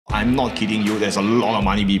I'm not kidding you. There's a lot of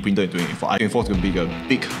money being printed in 2024. 2024 is going to be a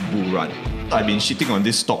big bull run. I've been shitting on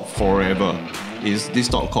this stock forever. Is this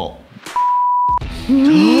stock called?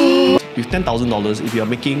 With $10,000, if you're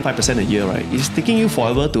making 5% a year, right, it's taking you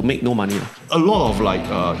forever to make no money. A lot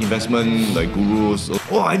of investment gurus.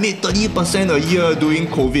 Oh, I made 30% a year during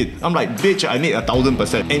COVID. I'm like, bitch, I made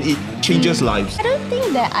 1,000%, and it changes lives. I don't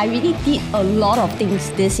think that I really did a lot of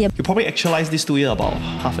things this year. You probably actualized this 2 years about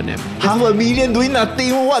half an M. $500,000 doing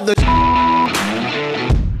nothing. What the?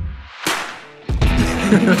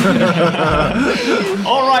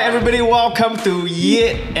 Alright everybody, welcome to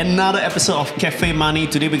yet another episode of Café Money.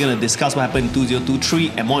 Today we're going to discuss what happened in 2023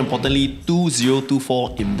 and more importantly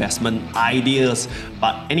 2024 investment ideas.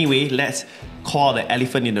 But anyway, let's call the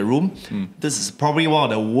elephant in the room. This is probably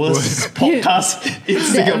one of the worst podcasts in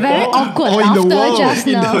Singapore. Very awkward in the world. just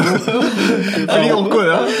now. Very awkward,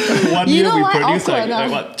 huh? 1 year we produced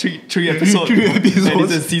three episodes. Three episodes. And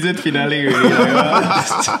it's a season finale already.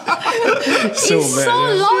 It's so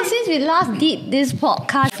long since we last did this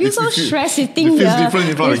podcast. I feel so stressed sitting here. It feels different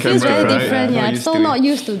in front of the camera, It feels very right? different, yeah. I'm so not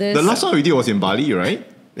used to this. The last one we did was in Bali, right?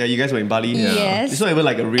 Yeah, you guys were in Bali. Yes. It's not even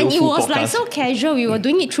like a real and it full was podcast. like so casual. We were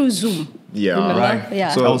doing it through Zoom. Yeah. Remember? Right.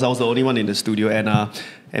 Yeah. So I was the only one in the studio,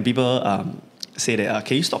 and people say that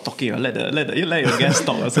can you stop talking? Let your guest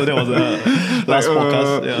talk. So that was the last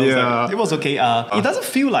podcast. It was okay. It doesn't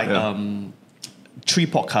feel like 3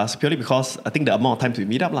 podcasts purely because I think the amount of times we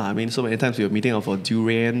meet up lah. I mean, so many times we were meeting up for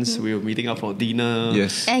durians, we were meeting up for dinner,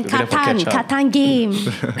 yes, and Catan game.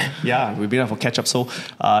 Yeah, we've been up for catch up. So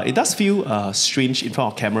it does feel strange in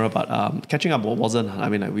front of camera, but catching up wasn't. I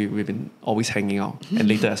mean, we've been always hanging out, and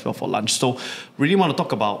later as well for lunch. So really want to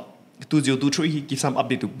talk about 2023. Give some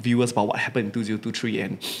update to viewers about what happened in 2023,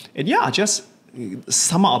 and yeah, just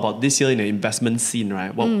sum up about this year in the investment scene,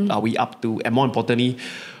 right? What are we up to, and more importantly,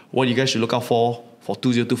 what you guys should look out for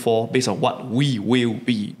 2024 based on what we will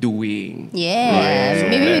be doing. Yeah, right.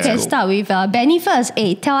 maybe we can start with Benny first.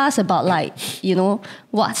 Hey, tell us about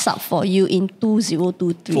what's up for you in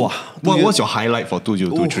 2023. What's your highlight for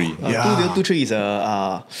 2023? 2023 is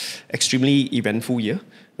a extremely eventful year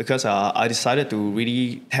because I decided to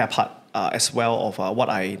really tear apart as well of what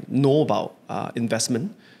I know about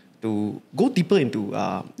investment, to go deeper into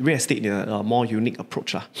real estate in a more unique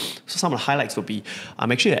approach. So some of the highlights will be,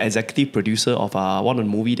 I'm actually an executive producer of one of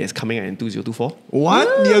the movie that's coming out in 2024.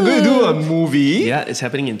 What? You're going to do a movie? Yeah, it's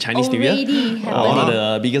happening in Chinese New Year. One of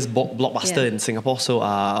the biggest blockbuster in Singapore. So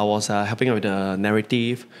I was helping out with the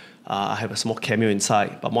narrative. I have a small cameo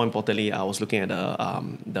inside, but more importantly, I was looking at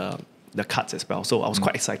the cuts as well. So I was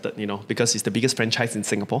quite excited, because it's the biggest franchise in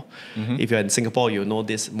Singapore. If you're in Singapore, you'll know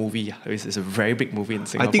this movie. It's a very big movie in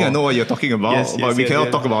Singapore. I think I know what you're talking about, but we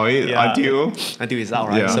cannot talk about it until it's out,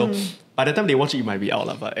 right? Yeah. So by the time they watch it, it might be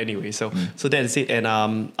out. But anyway, so that's it. And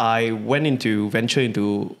I went into venture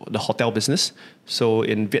into the hotel business. So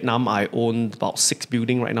in Vietnam, I own about 6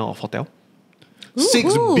 buildings right now of hotel.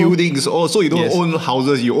 6 buildings. Oh, so you don't own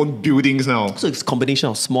houses, you own buildings now. So it's a combination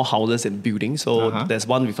of small houses and buildings. So there's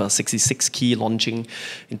one with a 66 key launching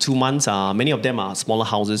in 2 months. Many of them are smaller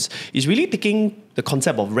houses. It's really taking the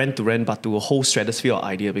concept of rent to rent, but to a whole stratosphere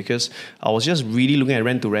idea, because I was just really looking at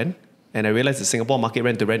rent to rent, and I realized the Singapore market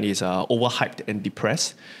rent to rent is overhyped and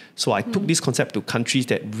depressed. So I took this concept to countries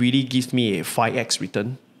that really give me a 5x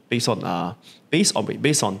return based on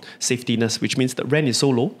safetiness, which means the rent is so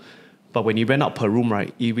low. But when you rent out per room,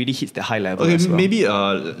 right, it really hits the high level as well. Maybe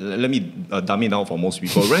let me dumb it down for most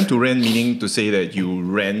people. Rent to rent meaning to say that you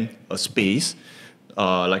rent a space,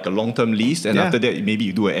 like a long-term lease, and after that, maybe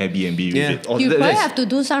you do an Airbnb with it. You probably have to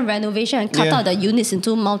do some renovation and cut out the units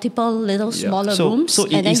into multiple little smaller rooms,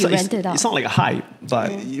 and then you rent it out. It's not like a hype,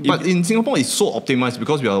 but in Singapore, it's so optimized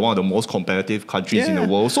because we are one of the most competitive countries in the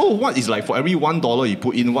world. So what is like for every $1 you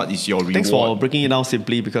put in, what is your reward? Thanks for breaking it down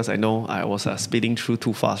simply, because I know I was speeding through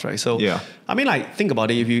too fast, right? So I mean, like, think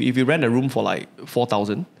about it. If you rent a room for like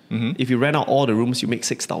 4,000. If you rent out all the rooms, you make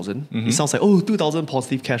 6,000. It sounds like 2,000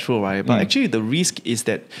 positive cash flow, right? But actually, the risk is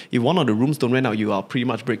that if one of the rooms don't rent out, you are pretty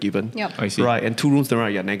much break even. Yep. I see. Right, and 2 rooms don't rent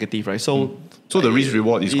out, you're negative, right? So the risk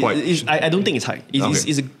reward is quite. I don't think it's high.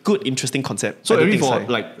 It's a good, interesting concept. So for every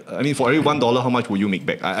 $1, how much will you make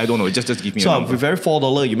back? I don't know. Just give me a number. So with every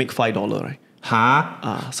 $4, you make $5, right?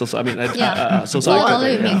 Huh? So I mean,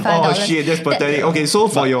 $4 you make $5. Oh shit, that's pathetic. Okay, so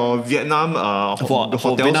for your Vietnam,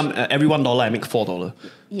 for Vietnam, every $1 I make $4.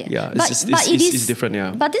 Yeah, it's different.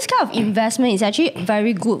 Yeah, But this kind of investment is actually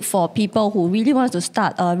very good for people who really want to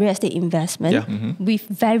start a real estate investment with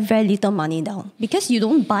very, very little money down. Because you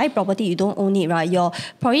don't buy property, you don't own it, right? Your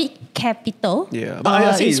probably capital but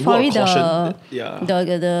I say is it's more probably caution.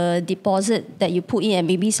 the deposit that you put in and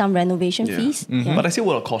maybe some renovation fees. But I say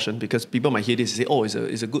word of caution because people might hear this and say, oh,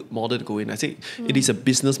 it's a good model to go in. I say it is a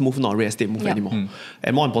business move, not a real estate move anymore.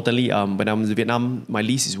 And more importantly, when I was in Vietnam, my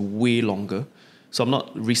lease is way longer. So I'm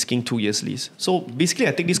not risking 2 years lease. So basically,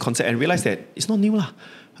 I take this concept and realize that it's not new lah.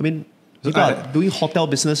 I mean, people are doing hotel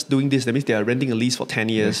business, doing this. That means they are renting a lease for 10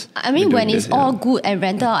 years. I mean, when it's all good and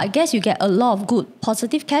rental, I guess you get a lot of good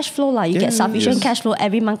positive cash flow. Like you get sufficient cash flow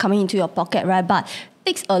every month coming into your pocket, right? But it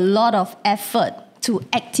takes a lot of effort to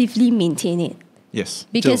actively maintain it. Yes.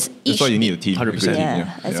 Because that's why you need a team. 100%.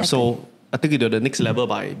 Exactly. So I take it to the next level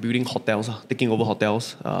by building hotels, taking over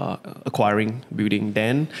hotels, acquiring, building.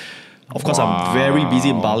 Then, of course, I'm very busy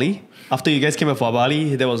in Bali. After you guys came up for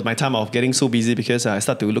Bali, that was my time of getting so busy because I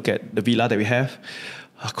started to look at the villa that we have,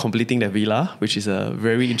 completing the villa, which is a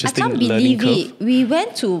very interesting learning curve. It. We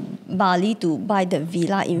went to Bali to buy the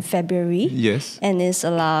villa in February. Yes. And it's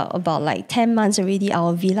about like 10 months already.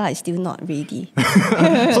 Our villa is still not ready.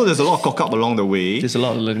 So there's a lot of cock up along the way. There's a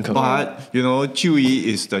lot of learning curve. But, Qiuyu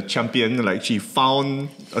is the champion. Like, she found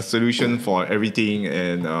a solution for everything.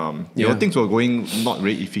 And, things were going not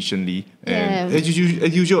very efficiently. And as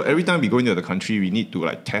usual, every time we go into the country, we need to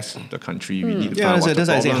like test the country. We need to find that's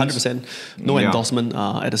why I say 100%. 100%. No endorsement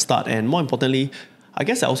at the start. And more importantly, I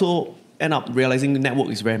guess I also end up realizing network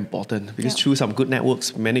is very important because through some good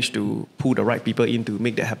networks, we managed to pull the right people in to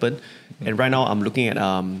make that happen. And right now, I'm looking at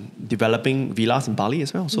developing villas in Bali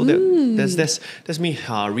as well. So that's me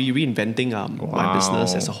reinventing my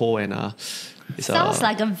business as a whole. And sounds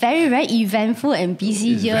like a very, very eventful and busy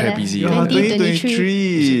year. Very busy year.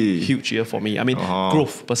 2023. It's a huge year for me. I mean,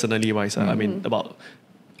 growth personally wise. I mean, about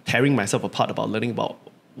tearing myself apart, about learning about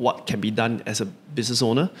what can be done as a business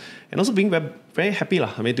owner, and also being very, very happy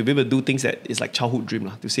lah. I mean, to be able to do things that is like childhood dream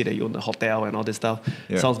lah. To say that you own a hotel and all this stuff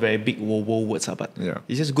sounds very big words lah, but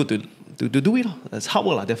it's just good to do it lah. It's hard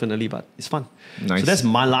work lah, definitely, but it's fun. Nice. So that's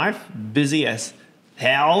my life, busy as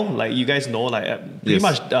hell. Like you guys know, like pretty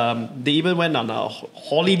much they even went on a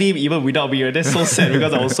holiday even without me. Right? That's so sad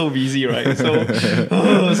because I was so busy, right? So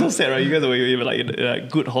so sad, right? You guys were even like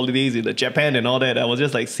good holidays in Japan and all that. I was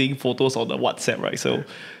just like seeing photos on the WhatsApp, right? So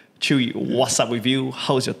Qiuyu, what's up with you?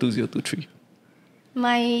 How's your 2023?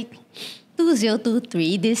 My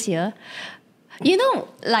 2023 this year,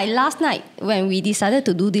 like last night when we decided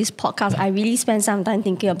to do this podcast, I really spent some time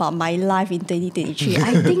thinking about my life in 2023.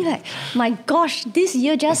 I think like, my gosh, this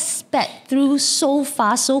year just sped through so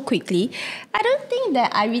fast, so quickly. I don't think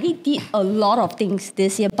that I really did a lot of things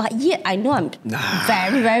this year, but yet I know I'm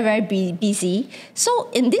very, very, very busy. So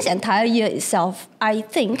in this entire year itself, I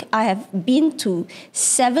think I have been to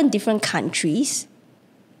 7 different countries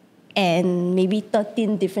and maybe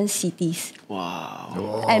 13 different cities.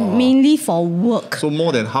 Wow. And mainly for work. So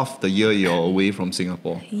more than half the year you're away from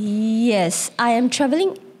Singapore. Yes, I am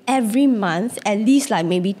traveling every month, at least like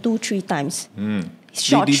maybe 2-3 times.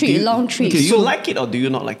 Short trip, long trip. Okay, do you like it or do you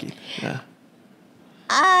not like it? Yeah.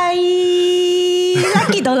 I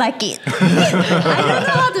like it, don't like it. I don't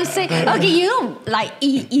know how to say. Okay, like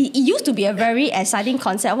it used to be a very exciting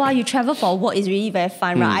concept. Wow, you travel for work is really very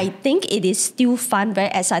fun, right? I think it is still fun, very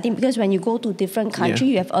exciting because when you go to different countries,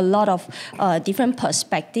 you have a lot of different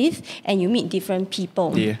perspectives and you meet different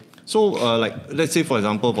people. Yeah. So, let's say, for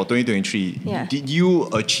example, for 2023, did you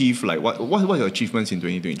achieve, like, what are your achievements in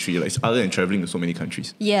 2023, like, other than traveling to so many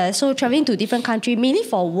countries? Yeah, so traveling to different countries, mainly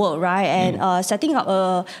for work, right? And setting up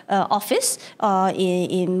a office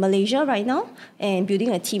in Malaysia right now and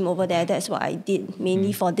building a team over there. That's what I did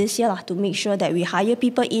mainly for this year, to make sure that we hire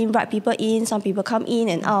people in, write people in, some people come in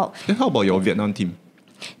and out. Then how about your Vietnam team?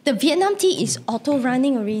 The Vietnam team is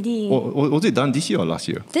auto-running already. Was it done this year or last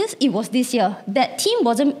year? It was this year. That team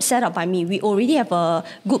wasn't set up by me. We already have a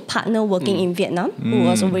good partner working in Vietnam who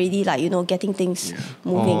was already getting things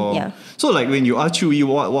moving. Yeah. So like when you asked Qiuyu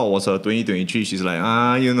what was her 2023, she's like,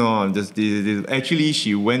 I'm just this. Actually,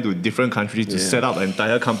 she went to different countries to set up an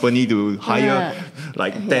entire company to hire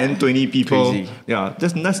like 10, 20 people. Crazy. Yeah,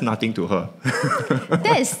 that's nothing to her.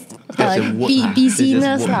 That is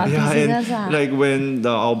busyness lah. Busyness lah. Like when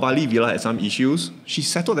our Bali villa had some issues, she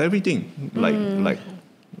settled everything. Like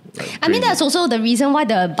I mean, that's also the reason why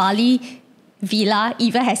the Bali villa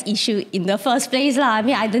even has issue in the first place lah. I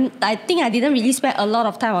mean, I think I didn't really spend a lot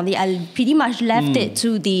of time on it. I pretty much left it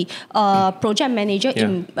to the project manager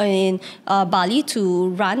in Bali to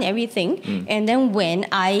run everything. And then when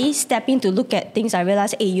I step in to look at things, I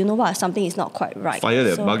realized, hey, you know what? Something is not quite right. Fire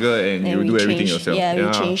that bugger and you do everything yourself. Yeah,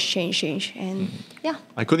 we change. And yeah.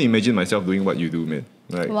 I couldn't imagine myself doing what you do, man.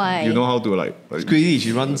 Like, why? You know how to like It's crazy.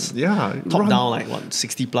 She runs top run. down like what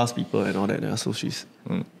 60 plus people and all that. Yeah, so she's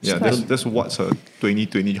that's what's her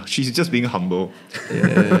 2020. She's just being humble.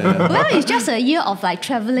 Well, it's just a year of like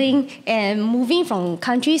traveling and moving from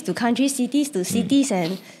countries to countries, cities to cities,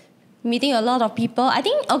 and meeting a lot of people. I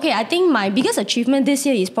think my biggest achievement this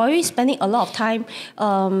year is probably spending a lot of time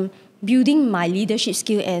building my leadership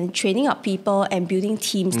skill and training up people and building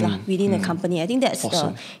teams within the company. I think that's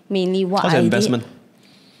awesome. Mainly what How's I your investment? did.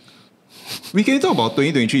 We can talk about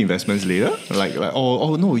 2023 investments later.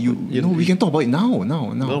 We can talk about it now.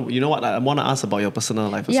 No, you know what? I want to ask about your personal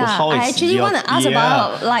life. Yeah, so how I is actually want to ask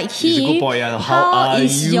about like He's a good boy, yeah. how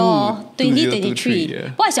is you your 2023?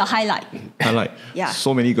 2023, What's your highlight? Highlight. Yeah.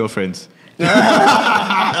 So many girlfriends. Is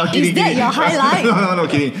that your highlight? No,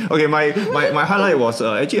 kidding. Okay, my highlight was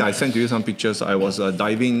actually I sent to you some pictures. I was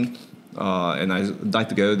diving. And I dived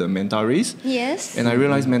together the manta rays. Yes. And I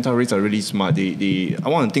realized manta rays are really smart.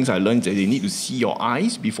 One of the things I learned is that they need to see your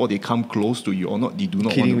eyes before they come close to you, or not. They do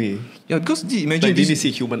not Kidding want to. me. Yeah, because imagine Like, did you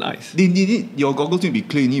see human eyes? They need your goggles need to be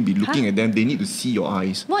clear. You need to be looking at them. They need to see your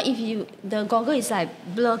eyes. What if the goggle is like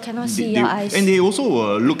blur, cannot see your eyes? And they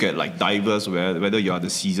also look at like divers, whether you are the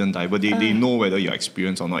seasoned diver. They know whether you're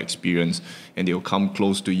experienced or not experienced, and they will come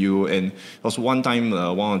close to you. And there was one time,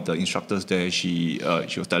 one of the instructors there, she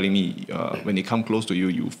was telling me when they come close to you,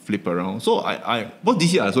 you flip around. So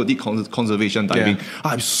this year I also did conservation diving. Yeah. I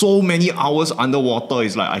have so many hours underwater.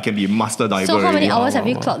 It's like I can be a master diver. So how many already. hours have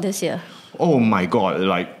you clocked this year? Oh my god!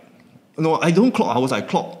 No, I don't clock hours. I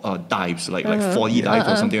clock dives, like 40 dives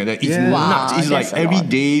or something like that. It's nuts. It's like every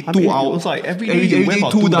day 2 hours. It's like every day you went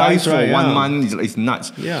for 2 dives right? for 1 month. It's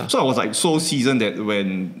nuts. Yeah. So I was like so seasoned that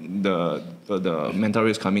when the manta ray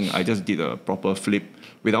is coming, I just did a proper flip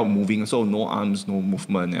without moving. So no arms, no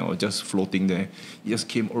movement, and I was just floating there. It just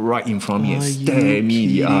came right in front of me and stared me in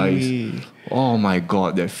the eyes. Oh my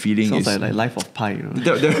god, that feeling Sounds is like Life of Pi. You know?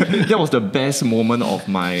 that was the best moment of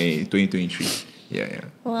my 2023. Yeah.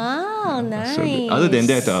 Wow, nice. So good. Other than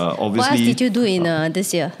that, obviously. What else did you do in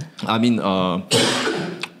this year? I mean,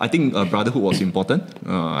 I think brotherhood was important.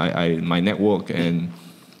 My network and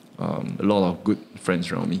a lot of good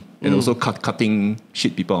friends around me, and also cutting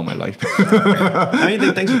shit people out of my life. I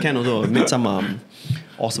mean, thanks to Ken also, I made some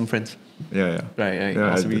awesome friends. Yeah. Right.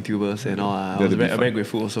 Yeah, awesome YouTubers and all. I was very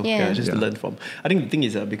grateful also. To learn from. I think the thing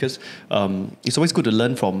is because it's always good to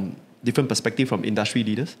learn from different perspective from industry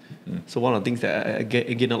leaders. So one of the things that I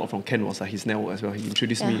gained a lot from Ken was his network as well. He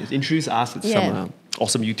introduced us to some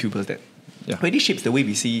awesome YouTubers that really shapes the way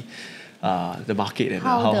we see the market and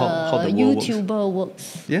how the world YouTuber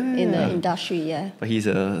works in the industry. But he's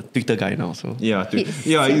a Twitter guy now, so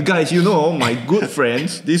you guys, my good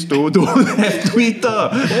friends, these two don't have Twitter.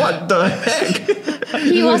 What the heck?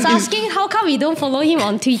 He was asking how come we don't follow him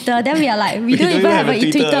on Twitter. Then we are like, we don't even have a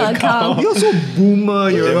Twitter account. You're so boomer,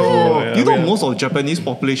 you know. Most of Japanese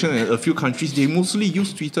population in a few countries, they mostly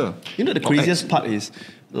use Twitter. You know the craziest part is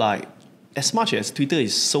like, as much as Twitter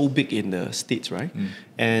is so big in the States, right?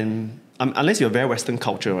 And unless you're a very Western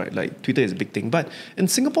culture, right? Like Twitter is a big thing. But in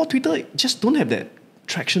Singapore, Twitter just don't have that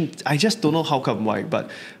traction. I just don't know how come, why. But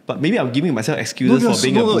maybe I'm giving myself excuses for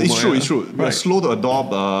being a boomer. It's true. Right. We're slow to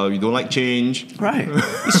adopt. We don't like change. Right.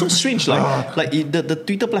 It's so strange. The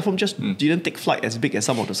Twitter platform just didn't take flight as big as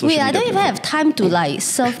some of the social media. I don't even have time to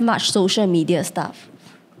surf much social media stuff.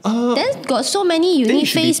 Then got so many unique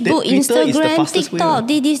Facebook, Instagram, TikTok,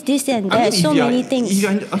 this and that. So many things.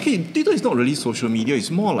 Twitter is not really social media.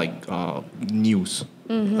 It's more like news.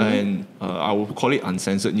 And I would call it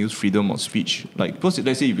uncensored news, freedom of speech. Because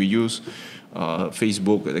let's say if you use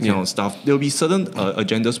Facebook, that kind of stuff, there will be certain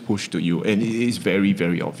agendas pushed to you, and it is very,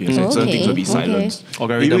 very obvious. And certain things will be silenced.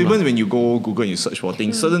 Even when you go Google and you search for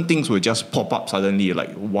things, certain things will just pop up suddenly,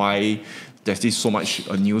 like why there's so much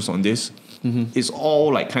news on this. It's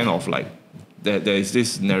all there is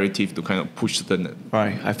this narrative to kind of push the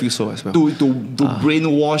right. I feel so as well. To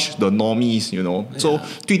brainwash the normies, So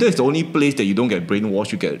Twitter is the only place that you don't get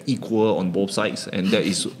brainwashed. You get equal on both sides, and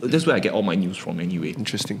that's where I get all my news from anyway.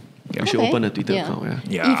 Interesting. You should open a Twitter account.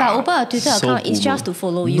 If I open a Twitter account, it's just to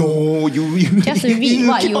follow you. No, you just to read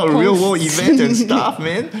what keep you on post. real world events and stuff,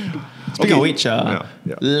 man. Speaking of which,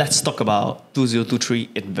 let's talk about 2023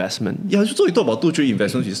 investment. Yeah, so we talk about 2023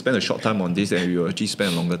 investments. We spend a short time on this, and we will actually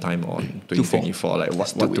spend a longer time on 2024, like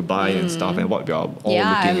what to buy and stuff, and what we are all looking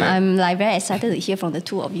at. I'm like very excited to hear from the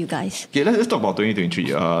two of you guys. Okay, let's talk about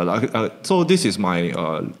 2023. So this is my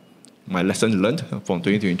my lesson learned from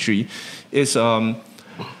 2023 is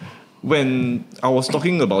when I was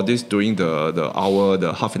talking about this during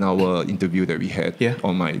the half an hour interview that we had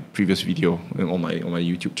on my previous video and on my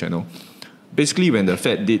YouTube channel. Basically, when the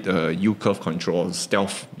Fed did yield curve control,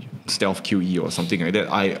 stealth QE or something like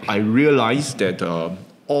that, I realized that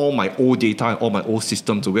all my old data, all my old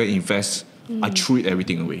systems, the way I invest, I threw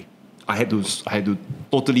everything away. I had to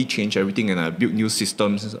totally change everything, and I built new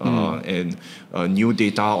systems and new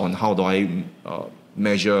data on how do I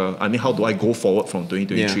measure. I mean, how do I go forward from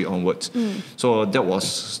 2023 onwards? So that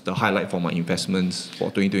was the highlight for my investments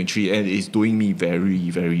for 2023, and it's doing me very,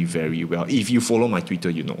 very, very well. If you follow my Twitter,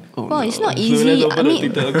 you know. It's not easy. I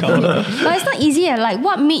mean, but it's not easy. Like,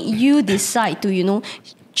 what made you decide to,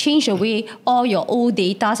 change away all your old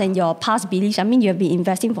data and your past beliefs? I mean, you have been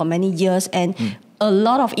investing for many years, and a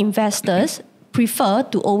lot of investors prefer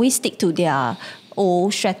to always stick to their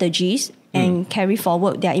old strategies and carry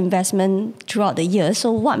forward their investment throughout the year.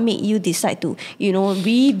 So what made you decide to,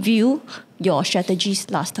 review your strategies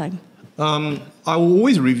last time? I will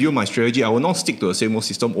always review my strategy. I will not stick to the same old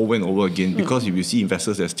system over and over again, because if you see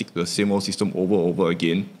investors that stick to the same old system over and over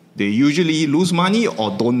again, they usually lose money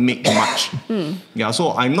or don't make much. Yeah,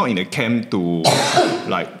 so I'm not in a camp to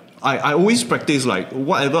I always practice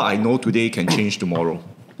whatever I know today can change tomorrow.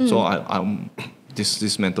 So I'm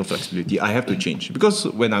this mental flexibility, I have to change, because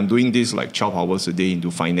when I'm doing this 12 hours a day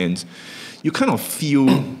into finance, you kind of feel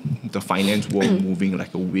the finance world moving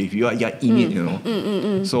like a wave. You're in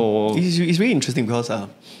it, So it's really interesting because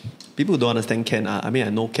people don't understand Ken. I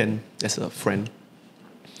know Ken as a friend.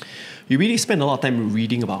 You really spend a lot of time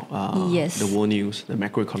reading about the world news, the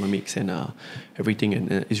macroeconomics, and everything,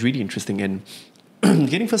 and it's really interesting. And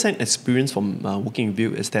getting first-hand experience from working with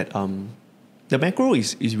you is that the macro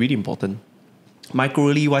is really important.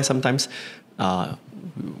 Microly, why sometimes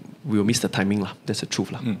we will miss the timing lah. That's the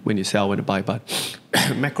truth lah. When you sell, when you buy. But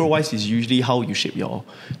macro-wise is usually how you shape your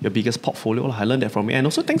biggest portfolio lah. I learned that from you, and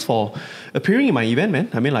also thanks for appearing in my event, man.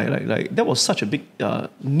 I mean, like that was such a big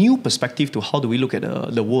new perspective to how do we look at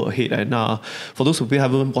the world ahead. And for those who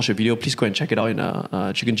haven't watched the video, please go and check it out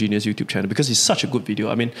in Chicken Genius YouTube channel, because it's such a good video.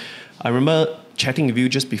 I mean, I remember chatting with you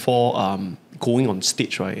just before going on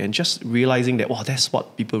stage, right? And just realizing that, wow, that's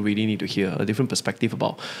what people really need to hear, a different perspective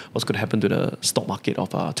about what's going to happen to the stock market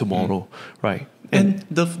of tomorrow, right? And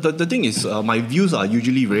the thing is, my views are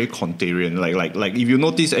usually very contrarian. Like if you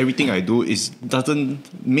notice, everything I do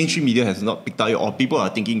mainstream media has not picked up it, or people are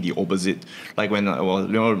thinking the opposite. Like when I was,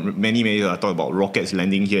 many I talk about rockets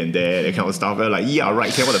landing here and there, that kind of stuff. Like, yeah,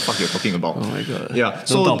 right, what the fuck you're talking about? Oh my god. Yeah.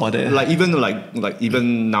 Don't talk about that.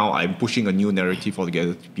 Even now, I'm pushing a new narrative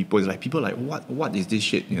altogether to people. It's like people are like, what is this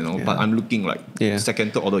shit? But I'm looking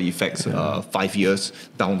second, third order effects, 5 years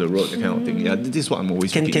down the road, that kind of thing. Yeah, this is what I'm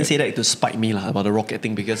always. Can say that to spite me lah about the rocket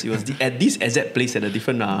thing, because it was at this exact place at a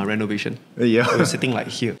different renovation. Yeah. We were sitting like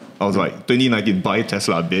here. I was like, 2019, buy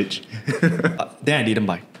Tesla, bitch. Then I didn't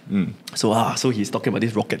buy. So he's talking about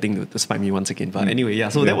this rocket thing to spite me once again. But anyway,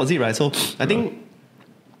 so that was it, right? So I think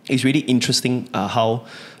it's really interesting how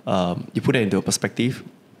you put it into a perspective.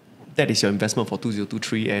 That is your investment for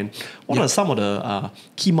 2023. And what are some of the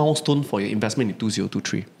key milestones for your investment in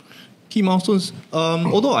 2023? Key milestones?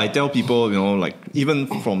 Although I tell people, even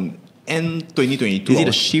from end 2022. Is it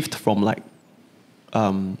a shift from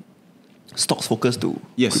stocks focus to?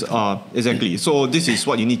 Yes, exactly. So this is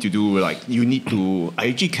what you need to do. I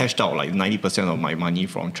actually cashed out 90% of my money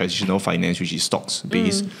from traditional finance, which is stocks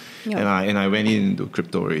based, and I went into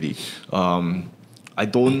crypto already.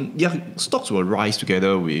 Stocks will rise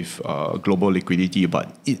together with global liquidity, but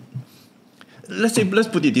let's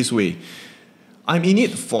put it this way. I'm in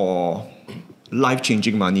it for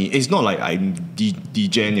life-changing money. It's not like I'm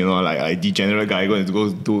I degenerate guy going to go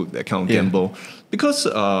do that kind of gamble. Because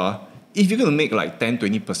if you're going to make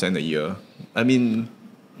 10-20% a year, I mean,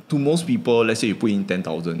 to most people, let's say you put in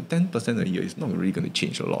 10,000, 10% a year is not really going to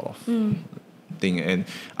change a lot of thing. And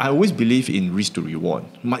I always believe in risk to reward.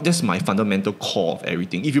 That's my fundamental core of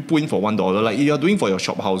everything. If you put in for $1, like you're doing for your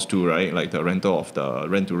shop house too, right? Like the rental of the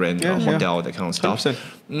rent-to-rent hotel, that kind of stuff.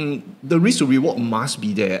 The risk to reward must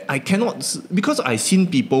be there. I cannot, because I've seen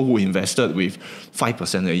people who invested with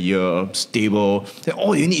 5% a year, stable, that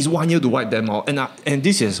all you need is 1 year to wipe them out. And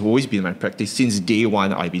this has always been my practice since day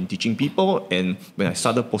one. I've been teaching people, and when I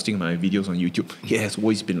started posting my videos on YouTube, it has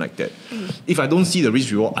always been like that. If I don't see the risk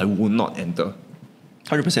reward, I will not enter.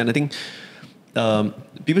 100%. I think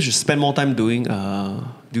people should spend more time doing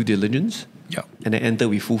due diligence. Yeah. And then enter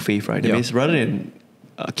with full faith, right? That Yeah. means rather than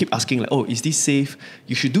keep asking like, oh, is this safe?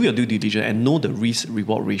 You should do your due diligence and know the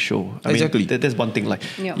risk-reward ratio. I Exactly. mean, that's one thing. Like,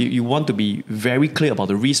 Yeah. you want to be very clear about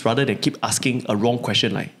the risk rather than keep asking a wrong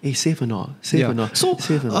question like, hey, safe or not? Safe or not? So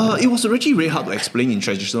safe or not? it was actually very hard to explain in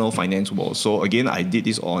traditional finance world. So again, I did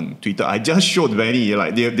this on Twitter. I just showed many,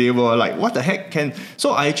 like they were like, what the heck can...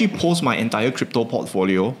 So I actually post my entire crypto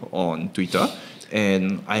portfolio on Twitter,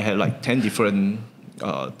 and I had like 10 different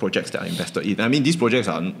projects that I invested in. I mean, these projects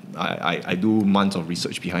are, I do months of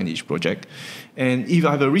research behind each project. And if I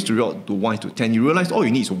have a risk to reward to 1 to 10, you realize all you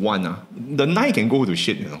need is 1. The 9 can go to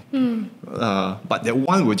shit, you know. But that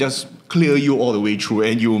 1 will just clear you all the way through,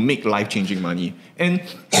 and you will make life-changing money. And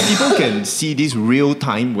people can see this real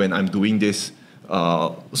time when I'm doing this.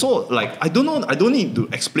 So like, I don't need to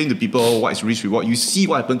explain to people what is risk reward. You see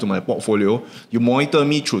what happened to my portfolio. You monitor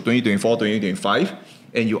me through 2024, 2025.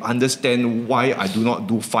 And you understand why I do not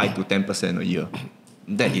do 5 to 10% a year.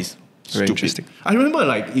 That is very stupid. interesting. I remember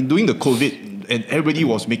like in doing the COVID, and everybody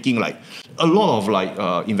was making like a lot of like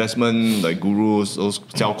investment like gurus, those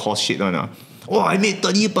sell cost shit on. Oh, I made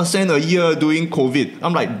 30% a year doing COVID.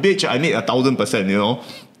 I'm like, bitch, I made 1,000%. You know,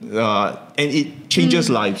 and it changes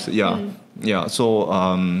lives. Yeah, yeah. So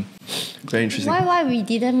very interesting. Why we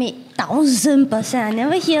didn't make 1,000%? I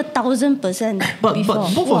never hear 1,000% But before.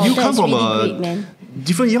 both of you come that's from really a great, man.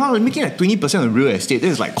 different. You're making like 20% of real estate. That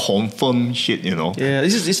is like confirm shit, you know. Yeah,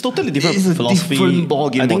 it's totally different It's a philosophy. different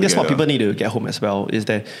ballgame I think that's what altogether. people need to get home as well, is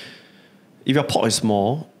that if your pot is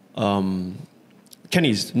small, Kenny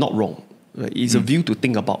is not wrong. Right? It's a view to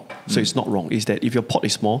think about, so it's not wrong. Is that if your pot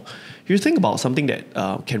is small, you think about something that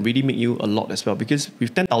can really make you a lot as well. Because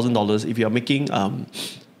with $10,000, if you're making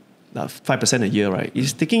 5% a year, right,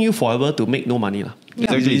 it's taking you forever to make no money.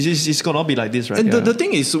 Exactly. It's gonna be like this, right? And the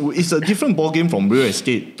thing is, it's a different ballgame from real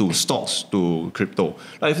estate to stocks to crypto.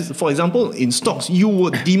 Like, for example, in stocks, you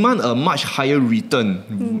would demand a much higher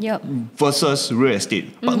return Yep. versus real estate.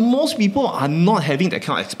 But most people are not having that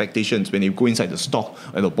kind of expectations when they go inside the stock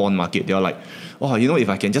and the bond market. They're like, oh, you know, if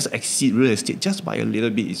I can just exceed real estate just by a little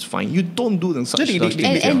bit, it's fine. You don't do such things.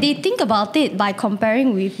 And they think about it by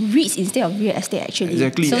comparing with REITs instead of real estate, actually.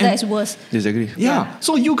 Exactly. So And- that's worse. Exactly. Yeah.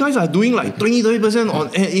 So you guys are doing like 20-30%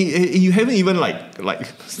 on, and you haven't even like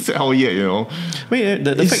sell yet, you know. Wait,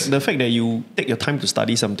 the fact that you take your time to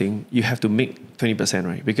study something, you have to make 20%,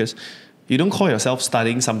 right? Because you don't call yourself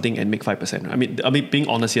studying something and make 5%. Right? I mean, being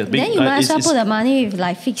honest here. Then you might as well put the money with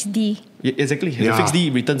like fixed D. Exactly. Yeah. The fixed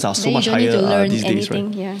D returns are so Then you much don't need higher to learn these days, right?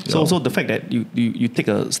 anything, yeah. So the fact that you take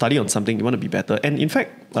a study on something, you want to be better. And in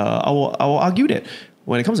fact, I will argue that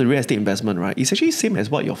when it comes to real estate investment, right, it's actually the same as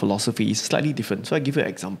what your philosophy is, slightly different. So I give you an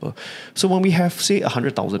example. So when we have, say,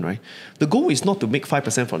 100,000, right, the goal is not to make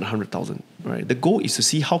 5% from 100,000, right? The goal is to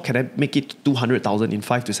see how can I make it to 200,000 in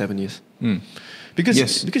 5 to 7 years. Because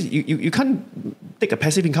you can't take a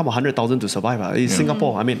passive income of 100,000 to survive. It's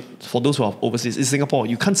Singapore. I mean, for those who are overseas, it's Singapore.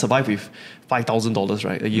 You can't survive with $5,000,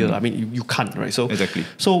 right, a year. I mean, you can't, right? So Exactly.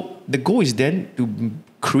 So the goal is then to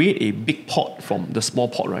create a big pot from the small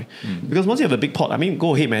pot, right? Because once you have a big pot, I mean,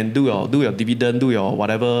 go ahead, man, do your dividend, do your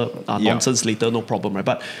whatever nonsense later, no problem, right?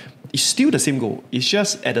 But it's still the same goal. It's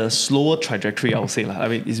just at a slower trajectory, I would say. I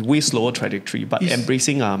mean, it's way slower trajectory, but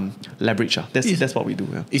embracing leverage. That's what we do.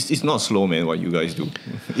 Yeah. It's not slow, man, what you guys do.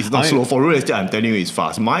 It's not slow. For real estate, I'm telling you, it's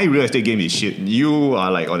fast. My real estate game is shit. You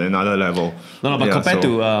are like on another level. No, but compared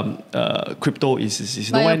to crypto, is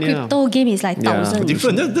But nowhere your near. crypto game is like thousands.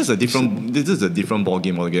 Different. This is a different ball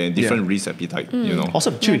game again. Different risk appetite. You know.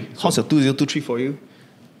 Awesome. Qiuyu, how's your 2023 for you?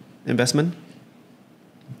 Investment?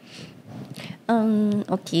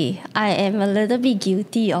 Okay, I am a little bit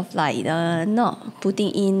guilty of like not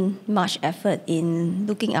putting in much effort in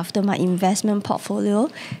looking after my investment portfolio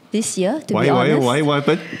this year. To be honest, Why? What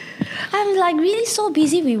happened? I'm like really so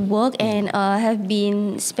busy with work and have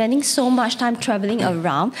been spending so much time traveling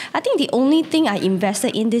around. I think the only thing I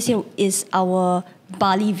invested in this year is our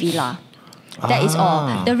Bali villa. That is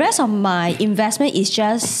all. The rest of my investment is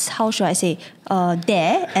just, how should I say,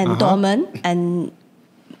 there and dormant and,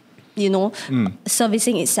 you know,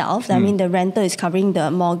 servicing itself. I mean, the rental is covering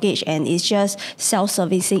the mortgage and it's just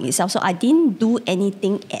self-servicing itself. So I didn't do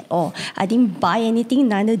anything at all. I didn't buy anything,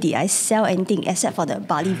 neither did I sell anything except for the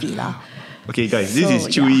Bali villa. Okay, guys, this is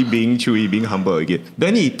Qiuyu being humble again.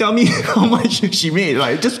 Benny, tell me how much she made.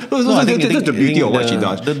 Like, just I think that's the beauty of what she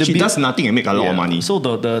does. She the does nothing and make a lot of money. So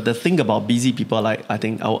the thing about busy people, like I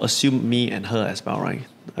think I'll assume me and her as well, right?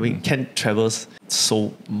 I mean, Ken travels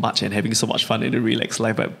so much and having so much fun in a relaxed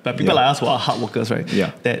life, but people like us who are hard workers, right?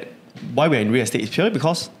 Yeah. That why we're in real estate is purely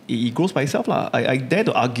because it grows by itself. I dare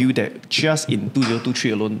to argue that just in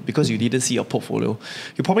 2023 alone, because you didn't see a portfolio,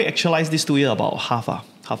 you probably actualized this 2 years about half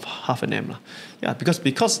an M. Yeah, because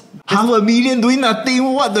 $500,000 doing nothing.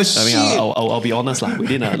 What the shit? I mean, I'll be honest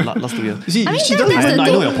within last 2 years. You see, I mean, she that's doesn't the I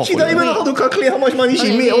know thing. your she portfolio. doesn't even know how to calculate how much money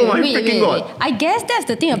she made. Oh my freaking god! I guess that's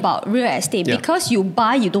the thing about real estate. Yeah. Because you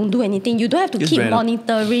buy, you don't do anything. You don't have to It's keep random.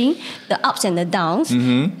 monitoring the ups and the downs.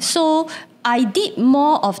 So I did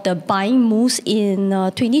more of the buying moves in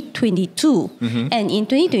 2022. And in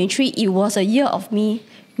 2023, it was a year of me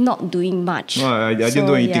not doing much. No, I didn't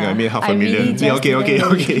do anything. I made $500,000. really Yeah, just okay.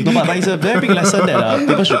 didn't. No, but it's a very big lesson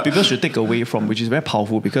that people should take away from, which is very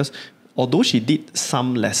powerful because although she did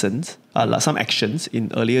some lessons, some actions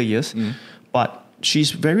in earlier years, but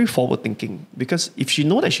she's very forward thinking because if she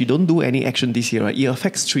know that she don't do any action this year, right, it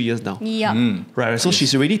affects 3 years now. Yeah. Right, so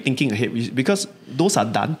she's already thinking ahead because those are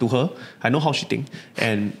done to her. I know how she thinks,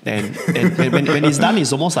 and when it's done,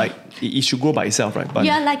 it's almost like it should grow by itself, right? But,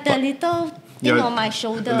 You are like the little thing Yeah, on my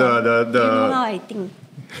shoulder. the- You know how I think.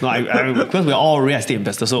 No, because we're all real estate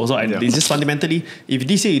investors, so it's just fundamentally, if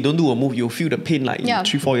this year you don't do a move, you'll feel the pain like in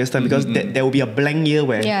 3-4 years time because there will be a blank year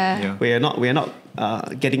where we're not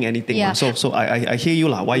getting anything. Yeah. So I hear you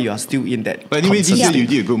why you are still in that. But anyway, this year constant you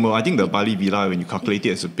did a good move. I think the Bali Villa, when you calculate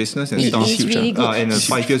it as a business and It stuff, is really good. and in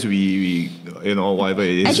 5 years we whatever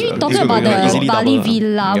it is. Actually, it's talking gonna about go the easily Bali double.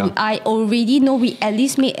 Villa, Yeah. I already know we at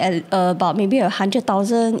least made about maybe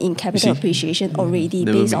 100,000 in capital appreciation already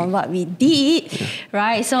Never based made. on what we did,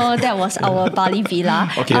 right? So that was our Bali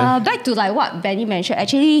Villa. Okay. Back to like what Benny mentioned.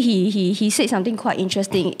 Actually, he said something quite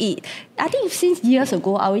interesting. I think since years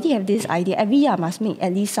ago, I already have this idea. Every year I must make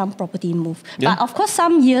at least some property move. Yeah. But of course,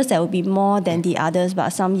 some years there will be more than the others.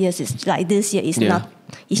 But some years it's like this year is not.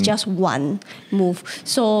 It's just one move.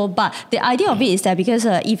 So, but the idea of it is that because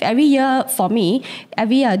if every year for me,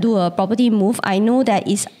 every year I do a property move, I know that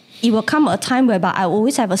it will come a time whereby I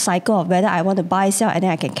always have a cycle of whether I want to buy, sell, and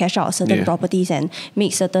then I can cash out certain properties and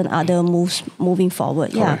make certain other moves moving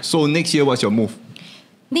forward. Yeah. Alright. So next year, what's your move?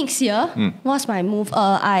 Next year, what's my move?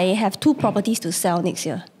 I have 2 properties to sell next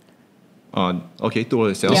year. Okay,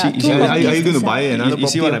 $2 sales. Yeah, Are you going to buy another You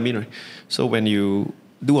see property? what I mean, right? So when you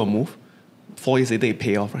do a move, 4 years later it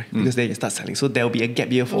pay off, right? Because then you start selling. So there will be a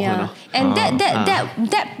gap year for her now. And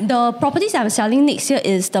that the properties I'm selling next year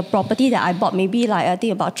is the property that I bought maybe like I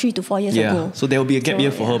think about 3 to 4 years ago. So there will be a gap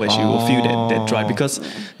year for her where she will feel that drive because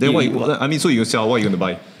Then it- so you sell, what are you going to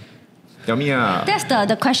buy? Tell me. That's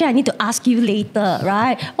the question I need to ask you later,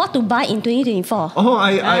 right? What to buy in 2024? Oh,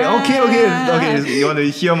 okay. You want to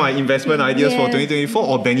hear my investment ideas for Yes. 2024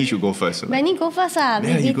 or Benny should go first? Benny, go first.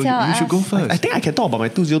 Maybe you tell should go us. first. I think I can talk about my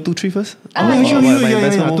 2023 first. Oh, sure, My yeah,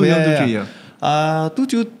 investment move, 2023, yeah.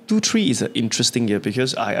 2023 is an interesting year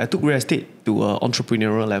because I took real estate to an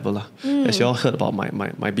entrepreneurial level. As you all heard about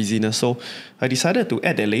my busyness. So I decided to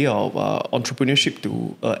add a layer of entrepreneurship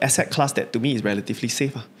to an asset class that to me is relatively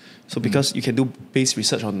safe. So because you can do base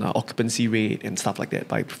research on occupancy rate and stuff like that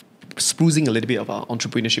by sprucing a little bit of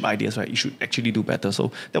entrepreneurship ideas, right? You should actually do better. So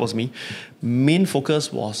that was me. Main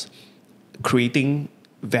focus was creating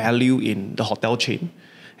value in the hotel chain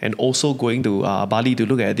and also going to Bali to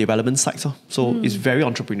look at development sites. So it's very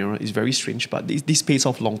entrepreneurial, it's very strange, but this pays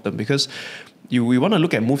off long term because we want to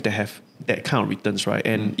look at moves that have that kind of returns, right?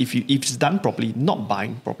 And if it's done properly, not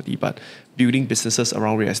buying property, but building businesses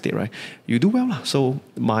around real estate, right? You do well. So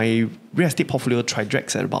my real estate portfolio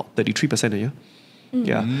trajects at about 33% a year.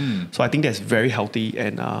 Yeah. So I think that's very healthy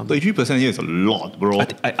and 33% here is a lot, bro.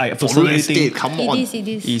 I For personally real estate, think come on. It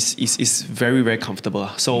is. is very, very comfortable.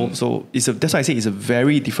 So that's why I say it's a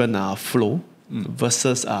very different flow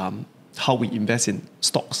versus how we invest in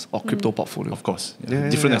stocks or crypto portfolio. Of course.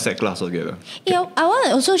 Different asset class altogether. Yeah, I want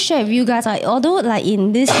to also share with you guys, although like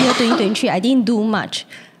in this year 2023, I didn't do much.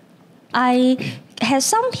 I had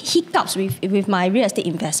some hiccups with my real estate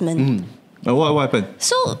investment. What happened?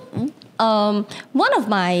 So, one of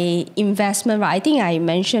my investment, right? I think I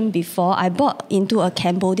mentioned before. I bought into a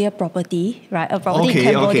Cambodia property, right? A property in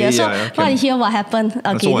Cambodia. So, want to hear what happened?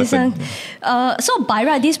 Okay, what happened? So by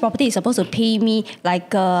right, this property is supposed to pay me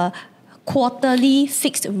like a quarterly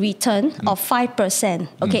fixed return of 5%.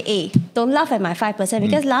 Okay, don't laugh at my 5%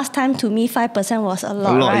 because last time to me 5% was a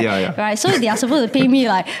lot, right? Yeah. Right. So they are supposed to pay me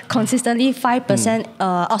like consistently 5%.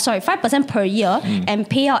 5% per year and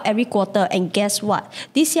pay out every quarter. And guess what?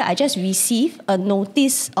 This year I just received a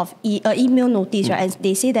notice of email notice, right? And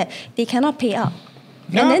they say that they cannot pay out.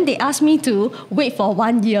 Yeah. And then they asked me to wait for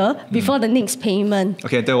 1 year before the next payment.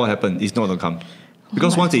 Okay, I tell you what happened. It's not going to come.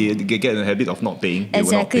 Because once they get in the habit of not paying, they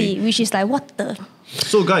will not pay. Which is like, what the?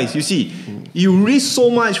 So guys, you see, you risk so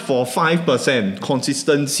much for 5%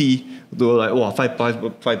 consistency. to like, wow,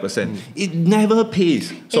 5%. It never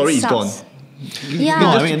pays. Sorry, it's gone. Yeah. No,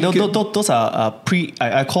 I mean, those are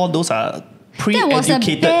I call those are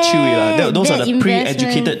pre-educated Qiuyu. Those are the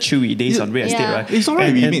pre-educated Qiuyu days on real estate, right? It's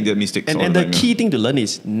alright, we make that mistake. And the key thing to learn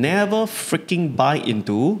is never freaking buy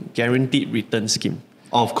into guaranteed return scheme.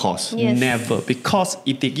 Of course. Yes. Never. Because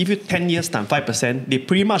if they give you 10 years time 5%, they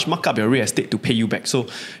pretty much mark up your real estate to pay you back. So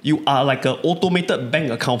you are like an automated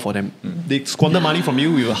bank account for them. They squander money from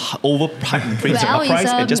you with overpriced price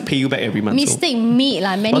and just pay you back every month. Mistake made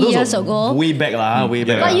like many years ago. Way back way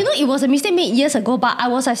back. But you know, it was a mistake made years ago. But I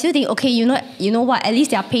was still thinking, okay, you know what? At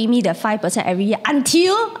least they are paying me the 5% every year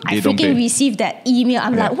until I freaking received that email.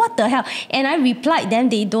 I'm like, what the hell? And I replied them.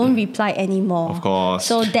 They don't reply anymore. Of course.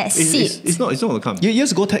 So that's it. It's not going to come.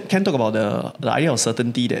 Years ago, Ken talk about the idea of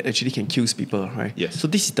certainty that actually can kill people, right? Yes. So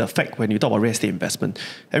this is the fact when you talk about real estate investment.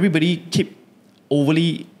 Everybody keep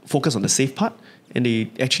overly focused on the safe part, and they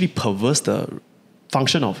actually perverse the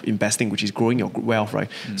function of investing, which is growing your wealth, right?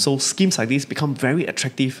 So schemes like this become very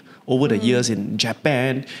attractive over the years in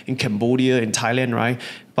Japan, in Cambodia, in Thailand, right?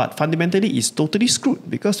 But fundamentally, it's totally screwed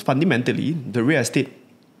because fundamentally, the real estate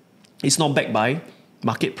is not backed by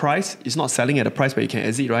market price, it's not selling at a price where you can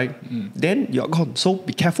exit, right? Then you're gone. So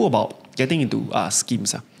be careful about getting into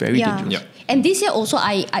schemes. Very dangerous. Yeah. And this year also,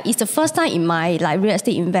 I it's the first time in my like real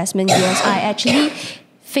estate investment years I actually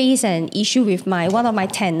faced an issue with one of my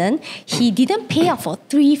tenants. He didn't pay up for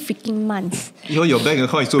 3 freaking months. Your bank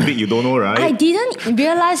account is so big, you don't know, right? I didn't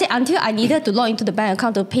realize it until I needed to log into the bank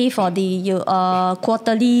account to pay for the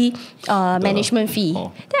quarterly management fee.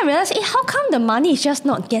 Then I realized, how come the money is just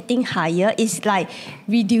not getting higher? It's like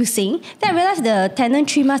reducing. Then I realized the tenant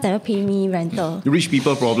 3 months never pay me rental. Rich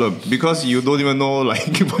people problem because you don't even know,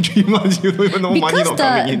 like for 3 months you don't even know money not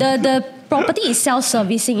coming in. The property is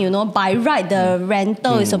self-servicing, by right the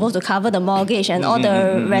rental is supposed to cover the mortgage and all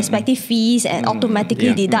the respective fees and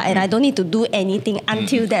automatically deduct, and I don't need to do anything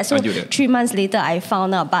until that. So 3 months later I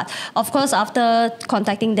found out, but of course after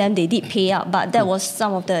contacting them they did pay up, but that was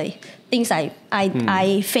some of the things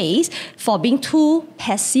I face for being too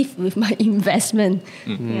passive with my investment.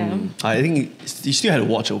 I think you still have to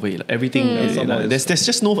watch over it. Like everything, there's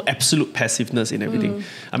just no absolute passiveness in everything.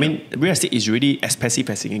 I mean, real estate is really as passive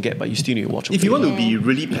as you can get, but you still need to watch over it. If you want to be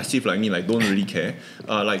really passive like me, like don't really care,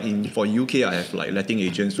 for UK I have like letting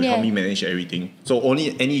agents to help me manage everything. So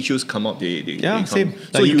only any issues come up, they come. Same.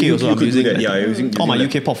 So like you UK also, you I'm could using do that. that. Using all my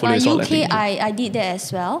that. UK portfolio is all UK I did that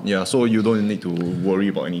as well. Yeah, so you don't need to worry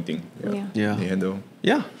about anything. Yeah. They handle.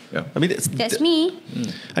 Yeah. I mean, that's me.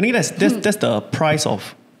 I think that's the price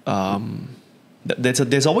of.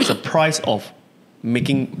 There's always a price of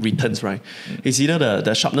making returns, right? It's either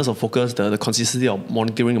the sharpness of focus, the consistency of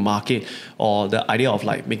monitoring the market, or the idea of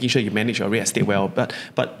like making sure you manage your real estate well.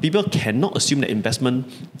 But people cannot assume that investment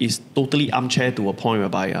is totally armchair to a point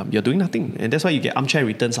whereby you're doing nothing, and that's why you get armchair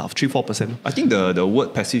returns of 3-4%. I think the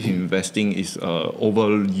word passive investing is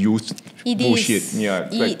overused bullshit. Yeah,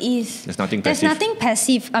 it is. There's nothing passive. There's nothing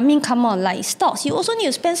passive. I mean, come on, like stocks, you also need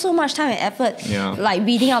to spend so much time and effort, like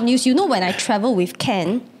reading up news. When I travel with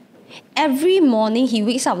Ken, every morning he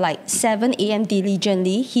wakes up like 7 a.m.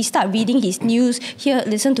 diligently. He start reading his news,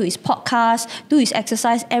 listen to his podcast, do his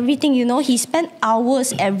exercise, everything. He spent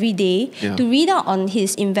hours every day to read out on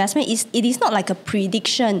his investment. It is not like a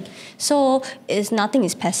prediction, so nothing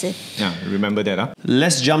is passive. Yeah, remember that.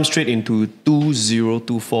 Let's jump straight into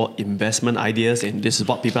 2024 investment ideas, and this is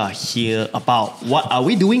what people are here about. What are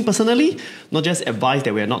we doing personally? Not just advice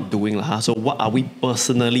that we are not doing. So what are we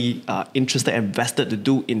personally interested and vested to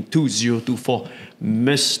do in 2024?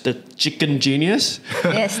 Mr. Chicken Genius?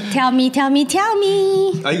 Yes, tell me. Are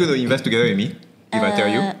you going to invest together with me? If I tell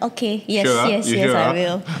you? Okay, yes, sure, yes, I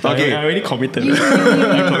will. Okay, I already committed.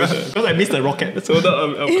 Because I missed the rocket, so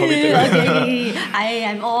I'm committed. Okay. I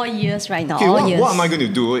am all ears right now. Okay, all ears. what am I going to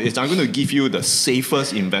do is I'm going to give you the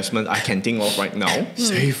safest investment I can think of right now.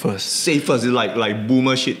 Safest is like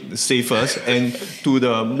boomer shit, safest, and to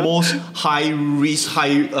the most high risk,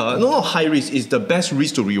 not high risk, is the best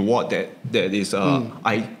risk to reward that is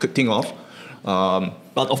I could think of.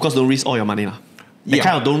 But of course, don't risk all your money.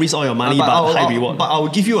 Don't risk all your money, but high reward. But I'll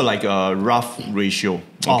give you like a rough ratio.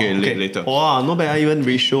 Okay, later. Wow, not bad, even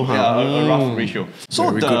ratio. A rough ratio. So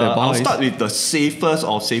I'll start with the safest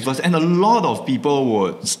of safest, and a lot of people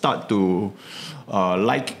would start to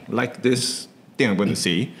like this thing I'm going to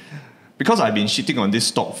say, because I've been shitting on this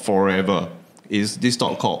stock forever. Is this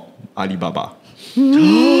stock called Alibaba?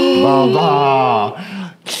 Baba.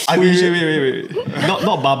 Wait. Not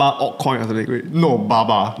Baba altcoin or something. Wait. No,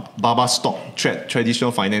 Baba stock,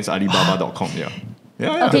 traditional finance, Alibaba.com.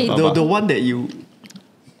 Yeah. Okay. The one that you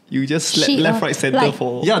You just slept She- left, right, center like-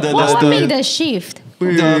 for... Yeah, What made the shift?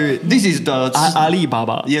 This is the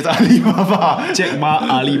Alibaba. yes, Alibaba. Jack Ma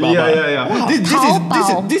Alibaba. Yeah.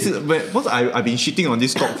 Taobao. This is because I've been shitting on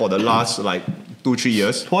this stock for the last like 2-3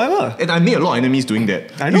 years. Forever. And I made a lot of enemies doing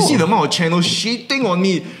that. I know. You see the amount of channels shitting on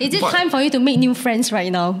me. Is it but time for you to make new friends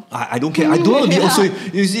right now? I don't care. I don't want to be also.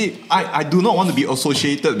 You see, I do not want to be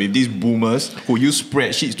associated with these boomers who use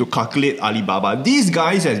spreadsheets to calculate Alibaba. These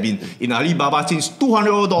guys has been in Alibaba since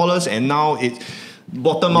 $200 and now it's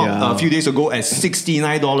bottom out a few days ago at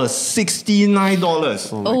 $69. $69.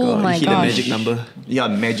 Oh my You hit the gosh. magic number. Yeah,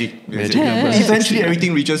 magic. Magic number. Eventually,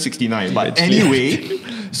 everything reaches 69. But anyway,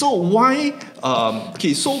 so why?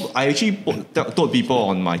 So I actually told people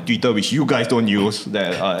on my Twitter, which you guys don't use,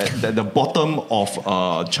 that the bottom of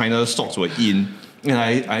China's stocks were in. And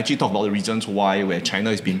I actually talked about the reasons why, where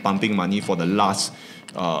China has been pumping money for the last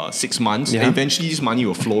 6 months. Yeah. And eventually, this money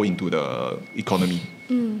will flow into the economy.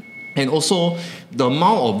 And also, the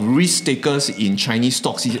amount of risk takers in Chinese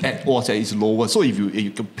stocks was at its lowest. So if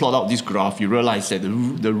you can plot out this graph, you realize that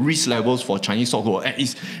the risk levels for Chinese stocks were at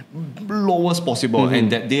its lowest possible. And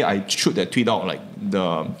that day I shoot that tweet out like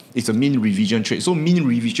it's a mean revision trade. So mean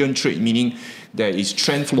revision trade meaning there is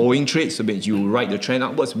trend flowing trades. So means you ride the trend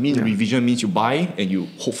upwards. Mean revision means you buy and you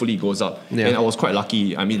hopefully it goes up. Yeah. And I was quite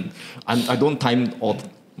lucky. I mean, I don't time or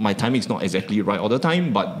my timing is not exactly right all the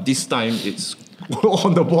time, but this time it's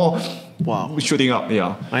on the ball. Wow. Shooting up,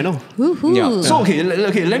 yeah. I know. Woohoo. Yeah. So okay,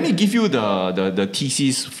 let me give you the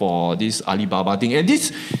thesis for this Alibaba thing. And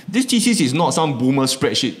this thesis is not some boomer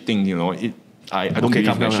spreadsheet thing, you know. I don't Okay, believe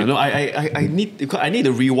come. that shit. No, I need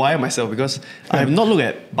to rewire myself because I have not looked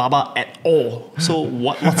at Baba at all. So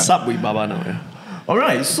what's up with Baba now? Yeah. All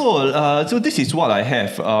right, so this is what I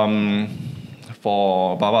have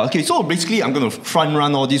for Baba. Okay, so basically I'm going to front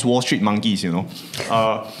run all these Wall Street monkeys, you know.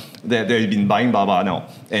 They've been buying Baba now,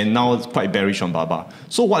 and now it's quite bearish on Baba.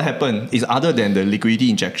 So what happened is, other than the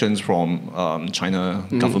liquidity injections from China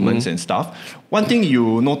governments and stuff, one thing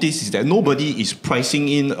you notice is that nobody is pricing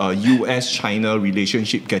in a US-China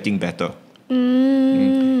relationship getting better.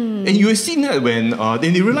 And you have seen that when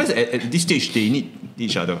then they realize at this stage they need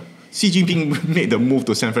each other. Xi Jinping made the move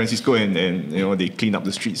to San Francisco and you know they cleaned up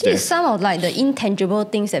the streets there. It's some of like the intangible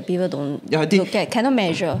things that people don't look at, cannot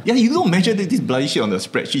measure. Yeah, you don't measure this bloody shit on the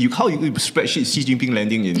spreadsheet. How you spreadsheet Xi Jinping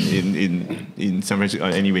landing in San Francisco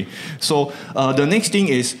anyway. So the next thing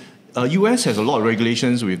is US has a lot of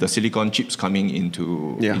regulations with the silicon chips coming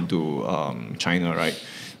into China, right?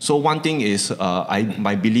 So one thing is,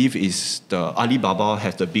 my belief is the Alibaba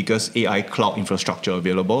has the biggest AI cloud infrastructure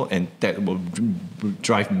available, and that will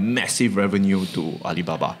drive massive revenue to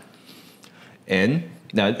Alibaba. And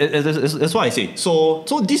that's what I say. So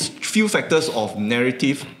these few factors of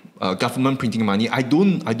narrative, government printing money, I do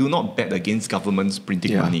not bet against governments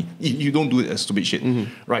printing money. You don't do that stupid shit,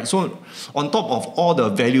 right? So on top of all the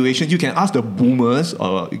valuations, you can ask the boomers,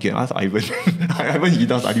 or you can ask Ivan. Ivan, he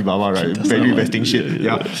does Alibaba, right? Value investing shit.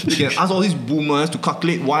 Yeah. You can ask all these boomers to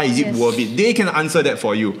calculate why is it worth it. They can answer that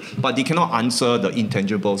for you, but they cannot answer the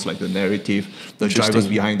intangibles like the narrative, the drivers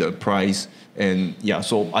behind the price. And yeah,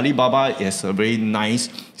 so Alibaba is a very nice,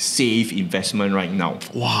 safe investment right now.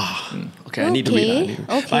 Wow. Okay, I need to read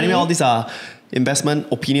that. But anyway, all these are investment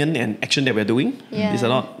opinion and action that we're doing. Yeah. These are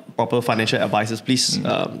not proper financial advices. Please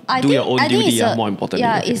do your own duty, more importantly.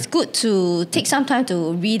 Yeah, it's good to take some time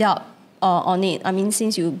to read up on it. I mean,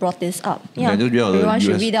 since you brought this up. Yeah, just read out everyone the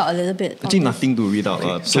should US. read out a little bit. Actually, nothing to read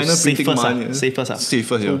out. So China printing safest, money. safest.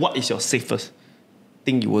 Safest, So what is your safest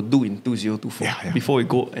thing you will do in 2024 before we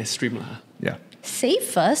go extreme? Yeah. Save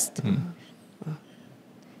first.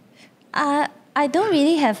 I don't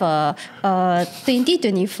really have a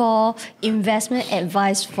 2024 investment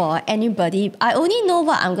advice for anybody. I only know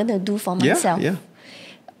what I'm going to do for myself. Yeah.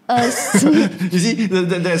 You see,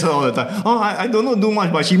 that's her all the time. Oh, I don't do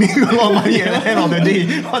much, but she makes a lot of money at the end of the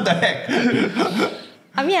day. What the heck?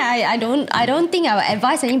 I mean, I don't think I will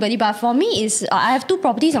advise anybody, but for me, is I have 2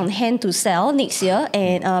 properties on hand to sell next year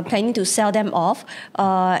and planning to sell them off.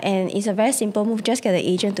 And it's a very simple move. Just get an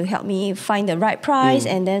agent to help me find the right price,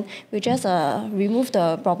 and then we just remove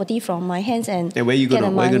the property from my hands and where you get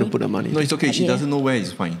the money. gonna put the money? No, it's okay. She doesn't know where.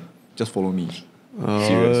 It's fine. Just follow me.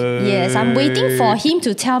 Serious. Yes, I'm waiting for him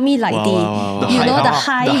to tell me like the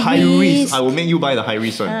high risk. I will make you buy the high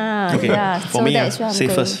risk one. Okay. Yeah, For so me, that's where I'm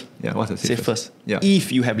safest. Yeah, what's the Safest? safest? Yeah.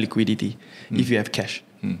 If you have liquidity, if you have cash.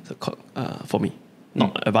 So, for me,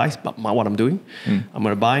 not advice, but what I'm doing, I'm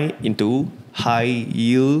going to buy into high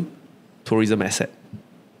yield tourism asset.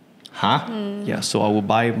 Huh? Yeah, so I will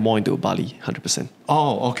buy more into Bali, 100%.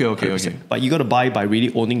 Oh, okay. 100%. But you got to buy by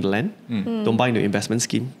really owning the land. Don't buy into investment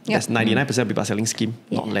scheme. Yep. That's 99% of people are selling scheme,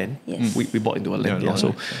 not land. Yes. We bought into a land. Yeah,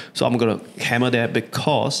 Yeah, so I'm going to hammer that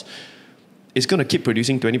because it's going to keep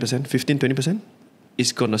producing 20%, 15, 20%.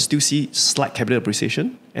 It's going to still see slight capital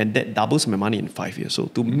appreciation, and that doubles my money in 5 years. So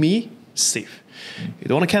to me, safe. You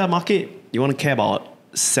don't want to care about market, you want to care about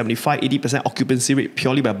 75-80% occupancy rate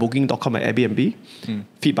purely by booking.com and Airbnb.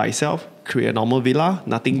 Feed by itself, create a normal villa,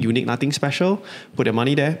 nothing unique, nothing special, put your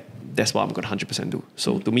money there. That's what I'm going to 100% do.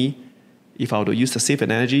 So to me, if I were to use the safe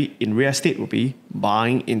energy in real estate, would be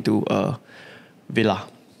buying into a villa.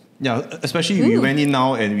 Yeah, especially we went in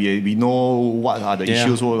now and we know what are the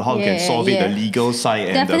issues, how we can solve it, the legal side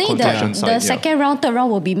and the construction side. The second round, third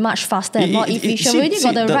round will be much faster and more efficient. We already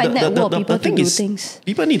got the right network, people to do things.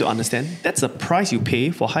 People need to understand that's the price you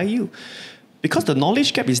pay for high yield. Because the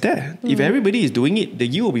knowledge gap is there. If everybody is doing it, the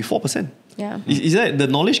yield will be 4%. Yeah. Is that the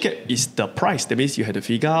knowledge gap is the price? That means you have to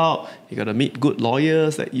figure out, you got to meet good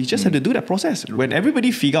lawyers. That you just have to do that process. When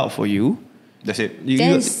everybody figure out for you, that's it.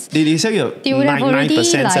 They say you have 9%,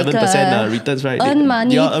 7% returns, right? Earn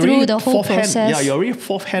money through the whole process. Yeah, you're already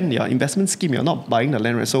fourth hand. Your investment scheme, you're not buying the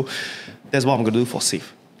land, right? So that's what I'm going to do for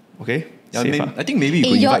safe. Okay? Yeah, safe, I think maybe you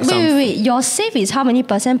could invite some... Wait. Your safe is how many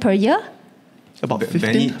 % per year? About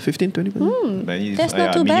 15, 20%. That's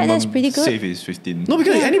not too bad. That's pretty good. Safe is 15. No,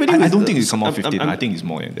 because anybody... I don't think it's come out 15. I think it's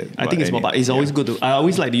more than that. I think it's more, but it's always good to... I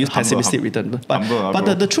always like to use pessimistic return.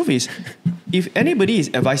 But the truth is, if anybody is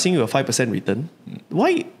advising you a 5% return,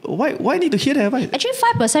 why need to hear the advice? Actually,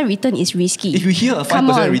 5% return is risky. If you hear a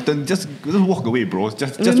 5% return, just walk away, bro.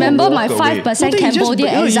 Just remember my 5%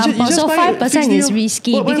 Cambodia example. So 5% is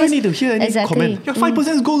risky. Why do I need to hear any comment? Yeah,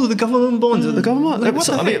 5% go to the government bonds. The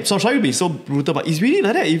government... So sorry to be so brutal, but it's really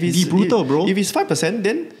like that. If it's brutal, bro. If it's 5%,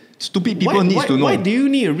 then stupid people need to know. Why do you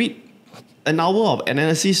need to read an hour of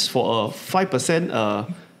analysis for a 5%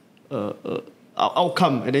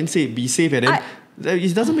 outcome and then say be safe and then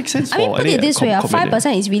it doesn't make sense? I mean, put it this way: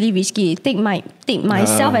 5% is really risky. Take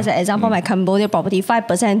myself as an example. My Cambodia property,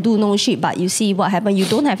 5% do no shit, but you see what happened. You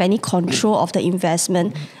don't have any control of the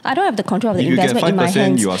investment. I don't have the control of the investment in my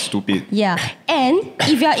hands. You are stupid. Yeah, and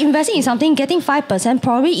if you are investing in something, getting 5%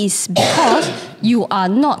 probably is because you are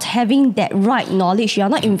not having that right knowledge. You are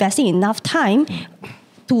not investing enough time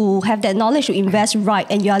to have that knowledge to invest right,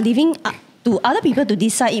 and you are leaving to other people to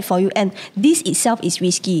decide it for you. And this itself is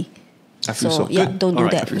risky. I feel so. Yeah, Good. don't do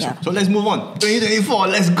that. So let's move on. 2024,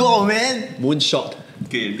 let's go, man. Moonshot.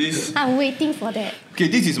 Okay, this. I'm waiting for that. Okay,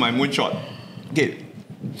 this is my moonshot. Okay,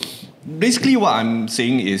 basically what I'm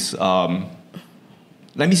saying is,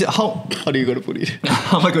 let me say how are you going to put it?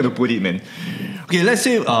 How am I going to put it, man? Okay, let's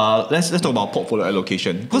say let's talk about portfolio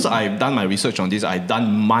allocation. Because I've done my research on this, I've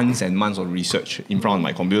done months and months of research in front of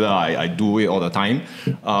my computer. I do it all the time.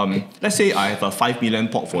 Let's say I have a 5 million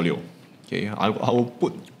portfolio. Okay,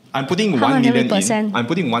 I'm putting 1 million in. I'm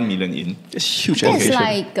putting 1 million in. It's huge. It's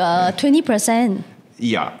like 20%.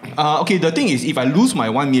 Yeah. Okay, the thing is, if I lose my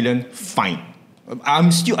 1 million, fine. I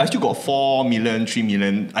still got 4 million, 3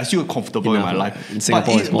 million. I still comfortable in my life. In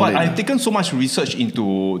Singapore, but I've taken so much research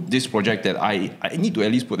into this project that I need to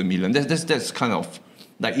at least put 1 million. That's kind of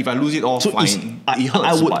like if I lose it all, so fine. It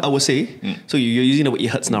hurts. I would say. So you're using the word it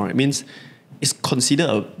hurts now, right? It means it's considered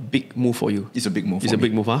a big move for you. It's a big move. It's a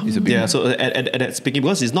big move, huh? It's a big move. So at speaking,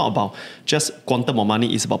 because it's not about just quantum of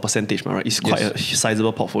money, it's about percentage, right? It's quite a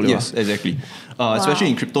sizable portfolio. Yes, exactly. Especially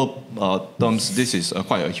in crypto terms, this is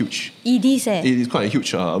quite a huge. It is. It is quite a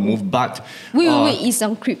huge move, but wait, it's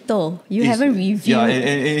on crypto. You haven't reviewed. Yeah,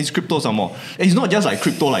 and it's crypto some more. And it's not just like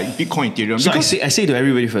crypto, like Bitcoin, Ethereum. So I say to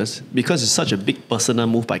everybody first, because it's such a big personal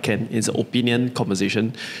move by Ken, it's an opinion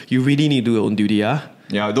conversation. You really need to do your own duty,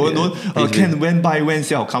 Yeah, don't. Ken, when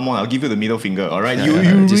sell? Come on, I'll give you the middle finger. All right, you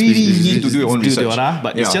really need to do your own research.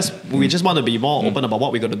 But it's just we just want to be more open about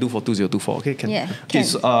what we're going to do for 2024. Okay, Ken. Yeah. Okay.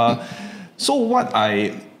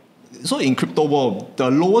 So in crypto world, the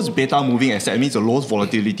lowest beta moving asset means the lowest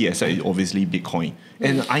volatility asset is obviously Bitcoin.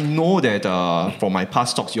 And I know that from my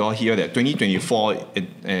past talks, you all hear that 2024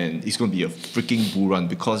 and it's going to be a freaking bull run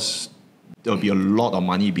because there'll be a lot of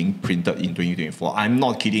money being printed in 2024. I'm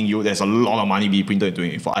not kidding you. There's a lot of money being printed in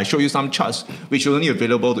 2024. I show you some charts which are only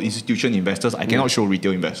available to institutional investors. I cannot show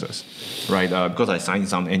retail investors, right? Because I signed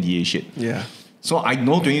some NDA shit. Yeah. So I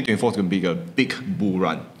know 2024 is going to be a big bull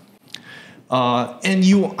run. And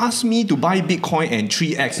you ask me to buy Bitcoin and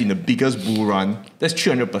 3x in the biggest bull run, that's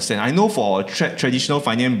 300%. I know for traditional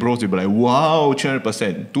finance bros, they'll be like, wow,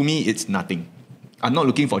 300%. To me, it's nothing. I'm not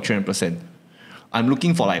looking for 300%. I'm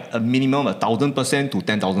looking for like a minimum 1,000% to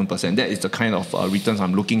 10,000%. That is the kind of returns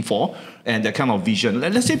I'm looking for, and that kind of vision.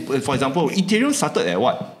 Let's say, for example, Ethereum started at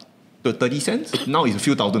what? 30 cents? Now it's a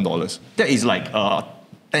few $1,000s. That is like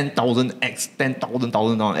 10,000x,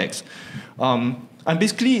 10,000 x. And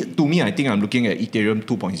basically, to me, I think I'm looking at Ethereum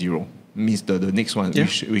 2.0. Means the next one,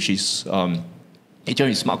 which is Ethereum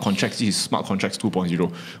is smart contracts. This is smart contracts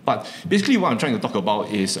 2.0. But basically, what I'm trying to talk about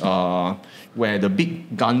is where the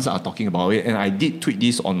big guns are talking about it. And I did tweet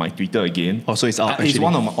this on my Twitter again. Oh, so it's out. It's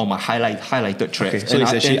one of my highlighted threads. Okay, so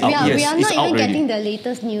it's actually out. We are Yes, not even already. getting the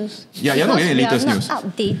latest news. Yeah, you're not getting the latest news. We are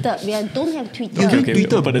not updated. We don't have Twitter. Okay,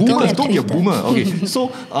 Twitter, but boomers, don't be a Twitter. boomer. Okay,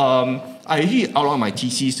 so I actually outlined my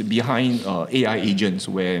thesis behind AI agents,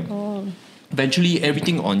 where eventually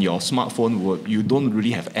everything on your smartphone, you don't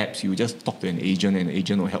really have apps. You just talk to an agent, and the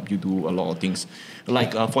agent will help you do a lot of things.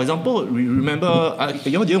 Like, for example, remember,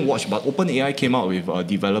 you all didn't watch, but OpenAI came out with a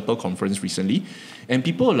developer conference recently, and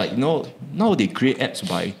people now they create apps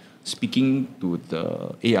by speaking to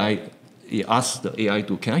the AI. They ask the AI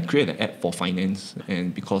to, can I create an app for finance?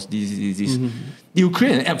 And because this. They will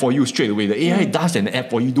create an app for you straight away. The AI does an app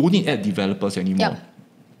for you. You don't need app developers anymore. Yep.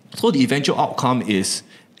 So the eventual outcome is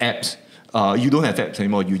apps. You don't have apps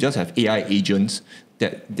anymore. You just have AI agents.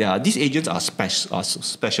 These agents are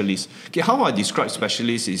specialists. Okay, how I describe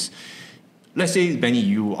specialists is, let's say, Benny,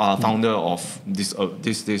 you are founder of this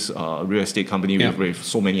real estate company with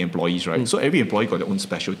so many employees, right? So every employee got their own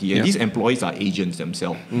specialty, and these employees are agents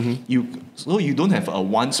themselves. So you don't have a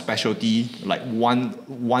one specialty, like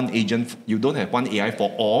one agent. You don't have one AI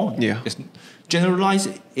for all. Yeah. Generalized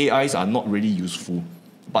AIs are not really useful,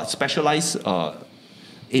 but specialized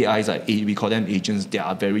AIs, like we call them agents, they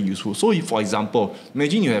are very useful. So if, for example,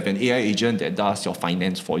 imagine you have an AI agent that does your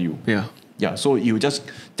finance for you. Yeah, so it will just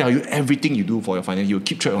tell you everything you do for your finance. It will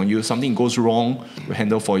keep track on you. Something goes wrong, will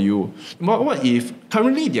handle for you. But what if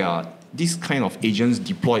currently there are these kind of agents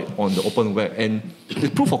deployed on the open web, and the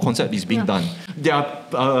proof of concept is being done? There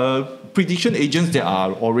are prediction agents that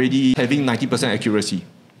are already having 90% accuracy.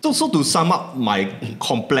 So to sum up my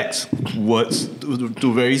complex words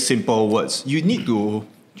to very simple words, you need to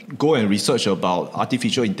go and research about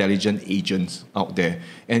artificial intelligence agents out there.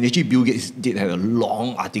 And actually Bill Gates did have a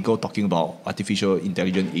long article talking about artificial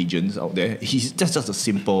intelligence agents out there. That's just a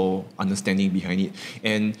simple understanding behind it.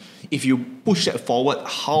 And if you push that forward,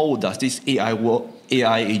 how does this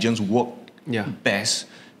AI agents work best?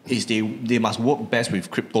 Is they must work best with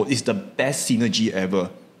crypto. It's the best synergy ever.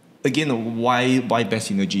 Again, why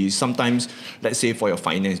best synergy? Sometimes, let's say for your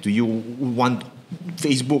finance, do you want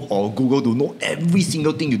Facebook or Google to know every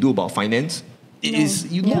single thing you do about finance?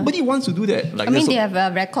 Nobody wants to do that. Like, they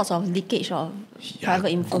have records of leakage of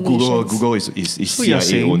private information. Google is So you're CIA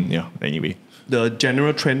saying own. Yeah. Anyway, the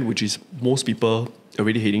general trend, which is most people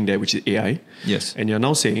already hating that, which is AI. Yes. And you're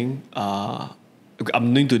now saying,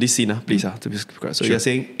 I'm new to this scene, please. To be correct. So you're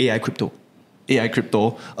saying AI crypto. AI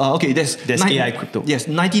crypto. Okay, there's AI crypto. Yes,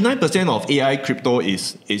 99% of AI crypto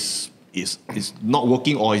is not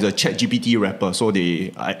working, or is a ChatGPT wrapper. So I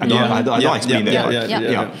don't explain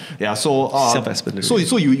that. Yeah. So self-explanatory.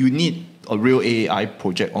 So you need a real AI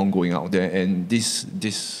project ongoing out there, and this.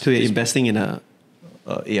 So you're investing in a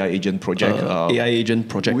AI agent project. AI agent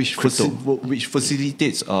project, which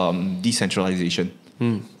facilitates decentralization.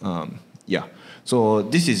 Yeah. So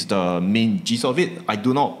this is the main gist of it.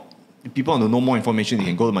 If people want to know more information, you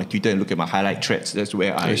can go to my Twitter and look at my highlight threads. That's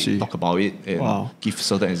where I talk about it and give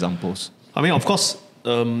certain examples. I mean, of course,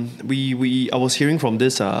 I was hearing from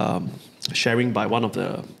this sharing by one of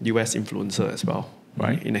the US influencer as well,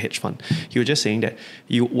 right, in a hedge fund. He was just saying that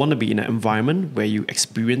you want to be in an environment where you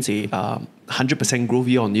experience a 100% growth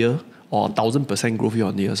year on year or 1,000% growth year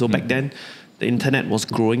on year. So back then, the internet was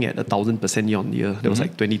growing at 1,000% year on year. That was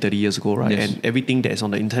like 20, 30 years ago, right? Yes. And everything that's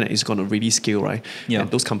on the internet is going to really scale, right? Yeah.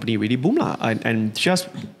 And those companies really boom. And just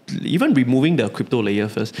even removing the crypto layer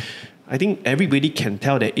first, I think everybody can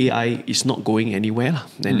tell that AI is not going anywhere.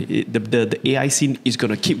 And the AI scene is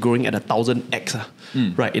going to keep growing at 1,000x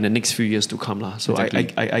right, in the next few years to come. So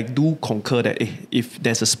exactly. I do concur that if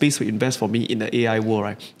there's a space to invest for me in the AI world,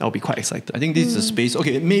 right, I'll be quite excited. I think this is a space.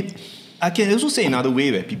 Okay, maybe I can also say another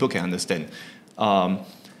way where people can understand.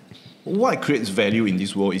 What creates value in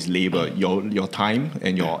this world is labor, your time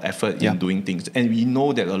and your effort in doing things. And we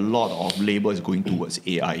know that a lot of labor is going towards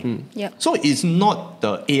AI. So it's not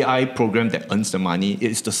the AI program that earns the money,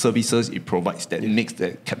 it's the services it provides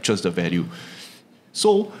that captures the value.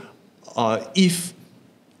 So if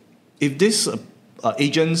these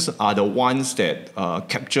agents are the ones that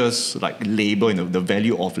captures like labor, the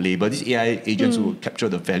value of labor, these AI agents will capture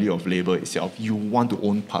the value of labor itself. You want to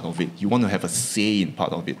own part of it. You want to have a say in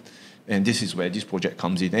part of it. And this is where this project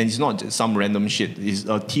comes in. And it's not just some random shit. It's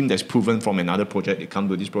a team that's proven from another project. They come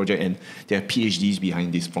to this project and they have PhDs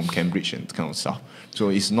behind this from Cambridge and kind of stuff. So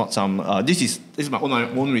it's not some... this is my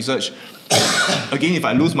own research. Again, if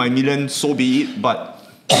I lose my million, so be it. But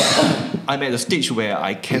I'm at a stage where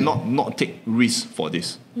I cannot not take risks for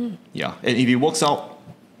this. Yeah. And if it works out,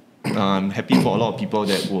 I'm happy for a lot of people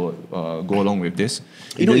that will go along with this.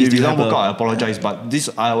 If it doesn't work out, I apologize. But this,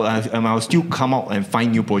 I'll still come out and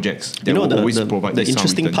find new projects that will always provide the this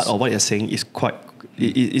interesting returns. part of what you're saying is quite...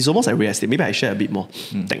 It's almost like real estate. Maybe I share a bit more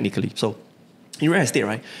technically. So in real estate,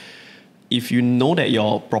 right, if you know that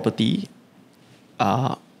your property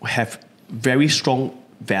have very strong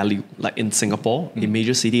value, like in Singapore, in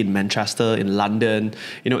major city, in Manchester, in London,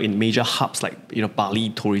 in major hubs like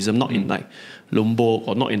Bali tourism, not in like Lombok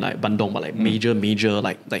or not in like Bandung, but like major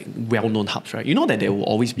like well-known hubs, right? You know that there will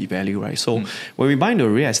always be value, right? So when we buy into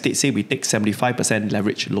real estate, say we take 75%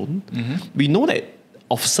 leverage loan, we know that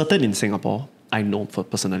of certain in Singapore, I know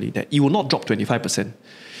personally that it will not drop 25%.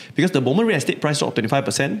 Because the moment real estate price drop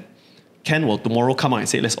 25%, Ken will tomorrow come out and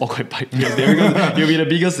say, let's all go and buy. You'll be the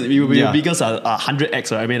biggest, the biggest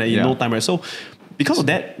 100x, right? I mean, in no time, right? So because of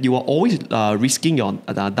that, you are always risking your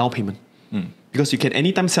down payment. Because you can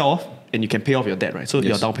anytime sell off and you can pay off your debt, right? So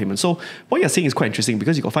your down payment. So what you're saying is quite interesting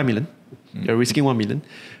because you got 5 million, you're risking 1 million.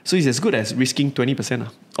 So it's as good as risking 20%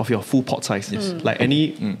 of your full pot size. Like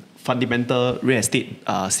any fundamental real estate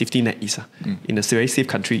safety net is. In a very safe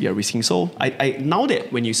country, you're risking. So I now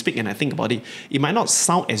that when you speak and I think about it, it might not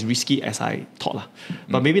sound as risky as I thought.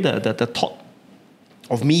 But maybe the thought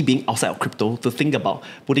of me being outside of crypto to think about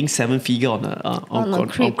putting 7-figure on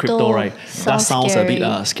crypto, right? That sounds a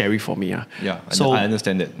bit scary for me. Yeah, so I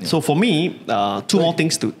understand that. Yeah. So for me, two more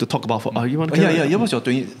things to talk about. You want to? Yeah. What's your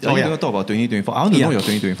 20? Are you going to talk about 2024? I want to know your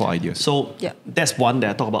 2024 ideas. So that's one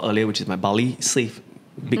that I talked about earlier, which is my Bali safe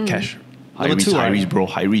big cash. High risk, bro.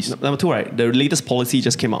 High risk. Number two, right? The latest policy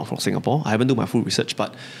just came out from Singapore. I haven't done my full research,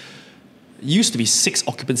 but it used to be 6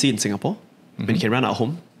 occupancy in Singapore when you can run at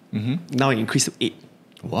home. Now it increased to 8.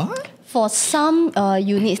 What? For some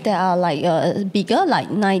units that are like bigger,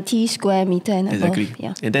 like 90 square meter and above. Exactly.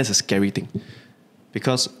 Yeah. And that's a scary thing.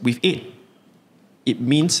 Because with 8, it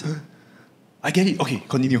means... I get it. Okay,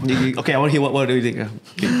 continue. Okay, I want to hear what do you think?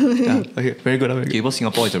 Okay, very good. Okay, well,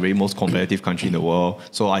 Singapore is the very most competitive country in the world.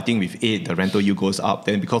 So I think with 8, the rental yield goes up.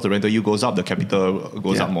 Then because the rental yield goes up, the capital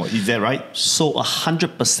goes up more. Is that right? So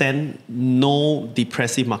 100% no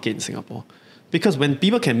depressive market in Singapore. Because when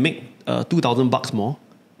people can make $2,000 more,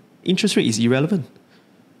 interest rate is irrelevant.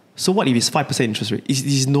 So what if it's 5% interest rate?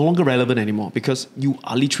 It's no longer relevant anymore because you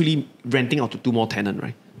are literally renting out to 2 more tenants,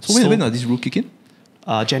 right? So when does this rule kick in?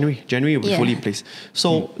 January will be fully in place.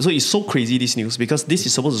 So it's so crazy, this news, because this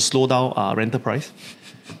is supposed to slow down rental price.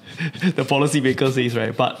 The policymaker says,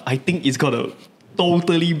 right? But I think it's got to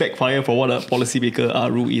totally backfire for what a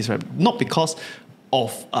policymaker rule is, right? Not because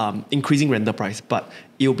of increasing rental price, but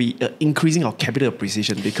it will be increasing our capital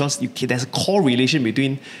appreciation because there's a correlation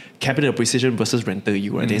between capital appreciation versus rental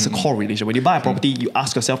yield, right? There's a correlation. When you buy a property, you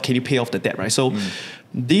ask yourself, can you pay off the debt, right? So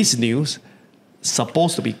this news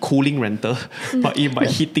supposed to be cooling rental, but it might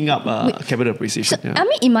hitting up capital appreciation. So, I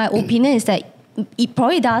mean, in my opinion, is that it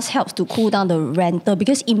probably does help to cool down the rental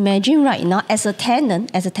because imagine right now as a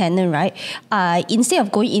tenant, right, instead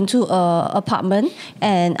of going into a apartment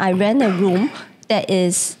and I rent a room that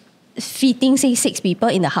is fitting, say, 6 people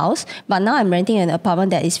in the house, but now I'm renting an apartment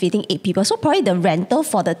that is fitting 8 people. So probably the rental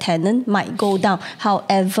for the tenant might go down.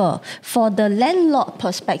 However, for the landlord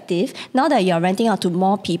perspective, now that you're renting out to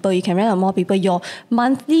more people, you can rent out more people, your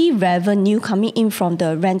monthly revenue coming in from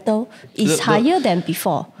the rental is higher than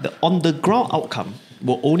before. The on-the-ground outcome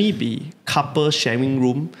will only be couple sharing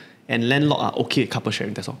room and landlord are okay with couple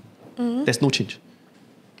sharing, that's all. There's no change.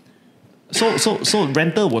 So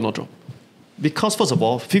rental will not drop. Because first of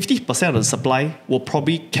all, 50% of the supply will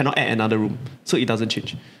probably cannot add another room. So it doesn't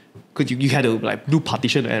change. Because you had to like do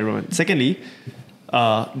partition to add room. Secondly,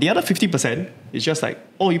 the other 50% is just like,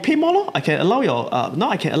 oh, you pay more, I can allow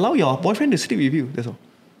your boyfriend to sleep with you. That's all.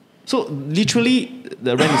 So literally,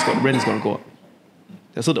 the rent is going to go up.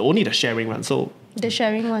 So only the sharing one. So the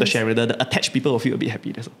sharing one. The attached people will feel a bit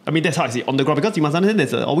happy. That's all. I mean, that's how I see it on the ground. Because you must understand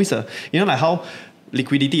there's always a, like how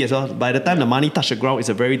liquidity as well. By the time the money touch the ground, it's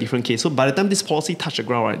a very different case. So by the time this policy touch the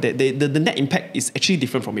ground, right, the net impact is actually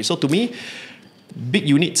different from it. So to me, big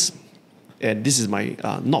units, and this is my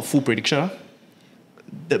not full prediction,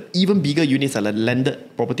 the even bigger units are like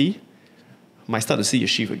landed property, might start to see a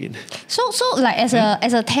shift again. So like as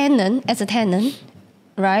a tenant,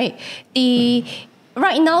 right?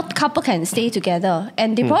 right now, couple can stay together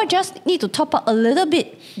and they probably just need to top up a little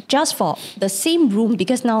bit just for the same room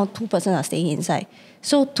because now 2 persons are staying inside.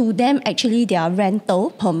 So to them, actually, their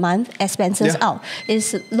rental per month expenses out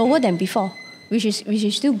is lower than before. Which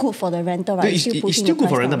is still good for the rental, right? It's still good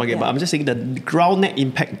for rental market, but I'm just saying the ground net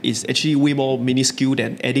impact is actually way more minuscule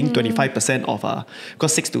than adding 25% of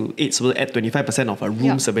because 6 to 8 will add 25% of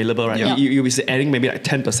rooms available, right? Yeah. You'll be adding maybe like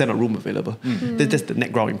 10% of room available. That's the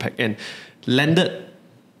net ground impact. And landed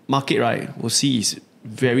market, right, we'll see is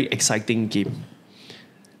very exciting game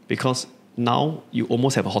because now you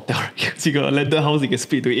almost have a hotel, right? So you got a landed house, you can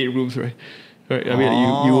split to 8 rooms, right? Right. I mean,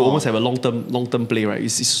 you almost have a long-term play, right?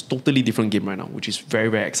 It's totally different game right now, which is very,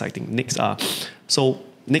 very exciting. Next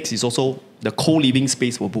is also the co-living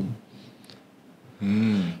space will boom.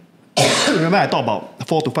 Remember I talked about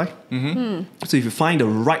 4 to 5? So if you find the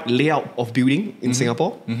right layout of building in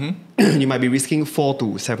Singapore, you might be risking 4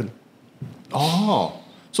 to 7. Oh,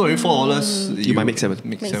 so every $4 you might make 7.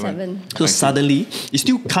 Make 7. So suddenly, you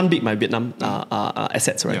still can't beat my Vietnam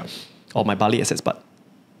assets, right? Yeah. Or my Bali assets, but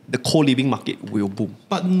the co-living market will boom.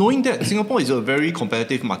 But knowing that Singapore is a very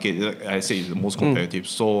competitive market, like I say it's the most competitive,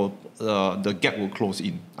 so the gap will close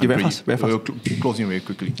in. Very fast. It will close in very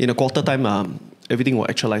quickly. In a quarter time, everything will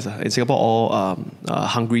actualize. In Singapore, all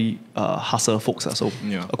hungry, hustle folks. So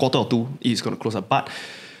a quarter or 2 is going to close up. But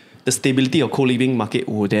the stability of co-living market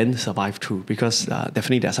will then survive through because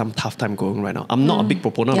definitely there's some tough time going right now. I'm not a big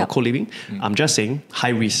proponent of co-living. I'm just saying high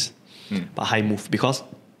risk, but high move because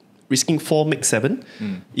risking 4 make 7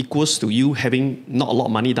 equals to you having not a lot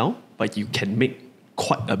of money down, but you can make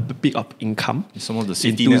quite a bit of income. Some of the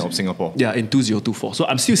safety net of Singapore. Yeah, in 2024. So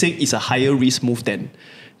I'm still saying it's a higher risk move than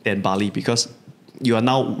Bali because you are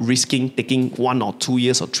now risking taking 1 or 2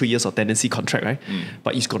 years or 3 years of tenancy contract, right?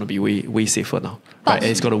 But it's going to be way safer now, right? And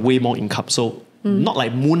it's got to way more income. So not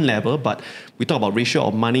like moon level, but we talk about ratio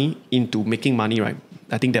of money into making money, right?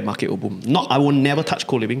 I think that market will boom. I will never touch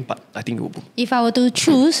co-living, but I think it will boom. If I were to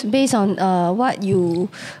choose based on what you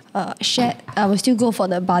shared, I will still go for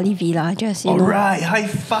the Bali villa. Just you know. Alright, high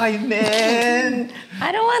five, man.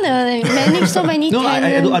 I don't want to manage so many. No,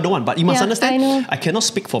 I don't want. But you must understand. I I cannot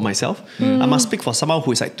speak for myself. I must speak for someone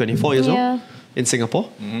who is like 24 years old in Singapore,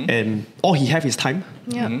 and all he have is time.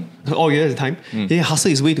 All he has is time. He hustle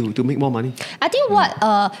his way to make more money. I think what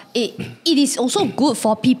it is also good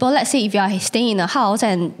for people. Let's say if you are staying in a house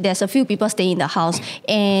and there's a few people staying in the house,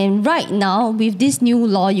 and right now with this new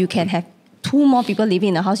law, you can have 2 more people living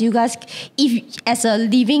in the house. You guys, if as a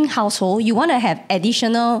living household, you want to have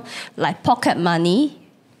additional like pocket money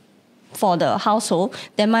for the household,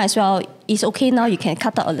 then might as well. It's okay now. You can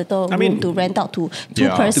cut out a little room to rent out to 2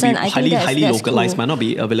 person. To be highly localized, cool. might not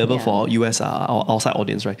be available for US or outside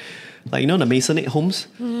audience, right? Like the Masonite homes,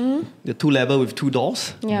 the 2 level with 2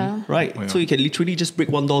 doors, right? So you can literally just break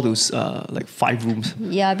 1 door to like 5 rooms.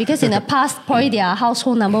 Yeah, because in the past, probably their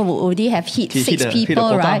household number would already have hit 6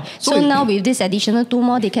 people, right? So now with this additional 2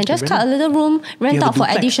 more, they can just cut a little room, rent out for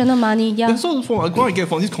additional money. Yeah. So what I get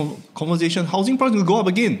from this conversation, housing price will go up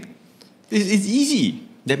again. It's easy.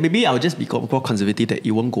 That maybe I'll just be more conservative that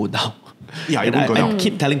it won't go down. Yeah, it won't go down. I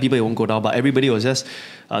keep telling people it won't go down, but everybody was just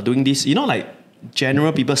doing this. Like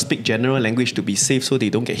general people speak general language to be safe so they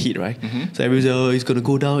don't get hit, right? So everybody says, it's going to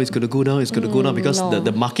go down, it's going to go down, it's going to go down because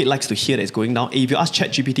the market likes to hear that it's going down. If you ask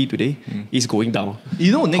ChatGPT today, it's going down.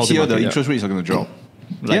 Next year the interest rates are going to drop.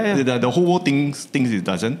 The whole world thinks it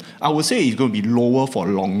doesn't. I would say it's going to be lower for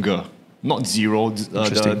longer, not zero.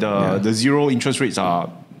 The zero interest rates are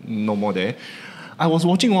no more there. I was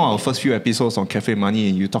watching one of the first few episodes on Café Money,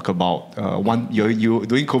 and you talk about you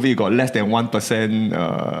during COVID you got less than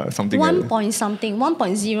 1% something. 1 point something,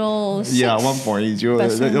 1.06. Yeah, 1.0.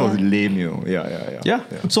 That was lame, Yeah.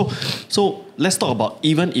 So let's talk about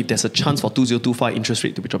even if there's a chance for 2025 interest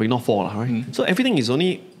rate to be dropping, not fall, right? So everything is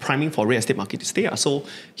only priming for real estate market to stay. So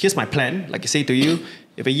here's my plan. Like I say to you,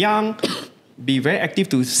 if you're young, be very active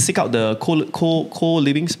to seek out the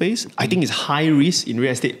co-living space. I think it's high risk in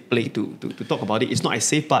real estate play to talk about it. It's not as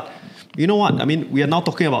safe, but you know what? I mean, we are now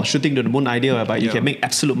talking about shooting to the moon idea whereby you can make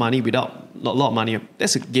absolute money without a lot of money.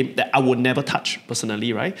 That's a game that I would never touch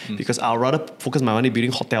personally, right? Because I'll rather focus my money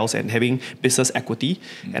building hotels and having business equity,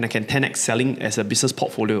 and I can 10x selling as a business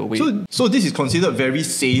portfolio away. So this is considered very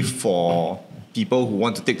safe for people who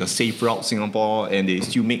want to take the safe route Singapore and they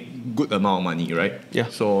still make good amount of money, right? Yeah.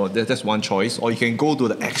 So that's one choice. Or you can go to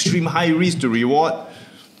the extreme high risk to reward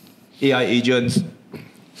AI agents.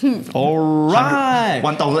 All right.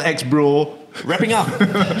 1000x, bro. Wrapping up.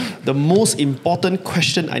 The most important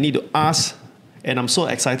question I need to ask, and I'm so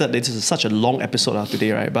excited, this is such a long episode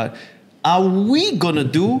today, right? But are we going to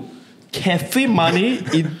do Café Money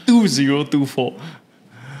in 2024?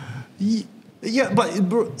 Yeah, but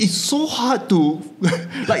bro, it's so hard to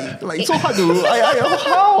like so hard to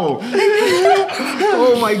how?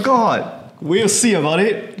 Oh my god. We'll see about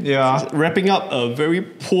it. Yeah. Wrapping up a very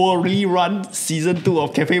poorly run season 2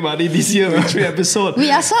 of Cafe Money this year with 3 episodes. We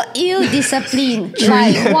are so ill-disciplined. 3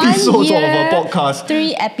 like episodes 1 year, of a podcast.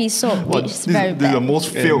 3 episodes, which is very This is the bad. most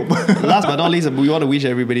failed. Last but not least, we want to wish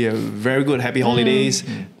everybody a very good happy holidays,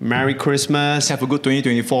 Merry Christmas, Have a good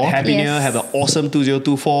 2024. Happy New Year, Yes. have an awesome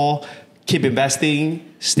 2024. Keep investing,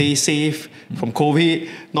 stay safe from COVID.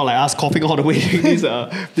 Not like us coughing all the way during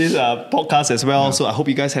this podcast as well. So I hope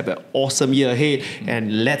you guys have an awesome year ahead.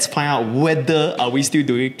 And let's find out whether are we still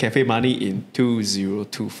doing Cafe Money in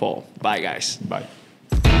 2024. Bye guys. Bye.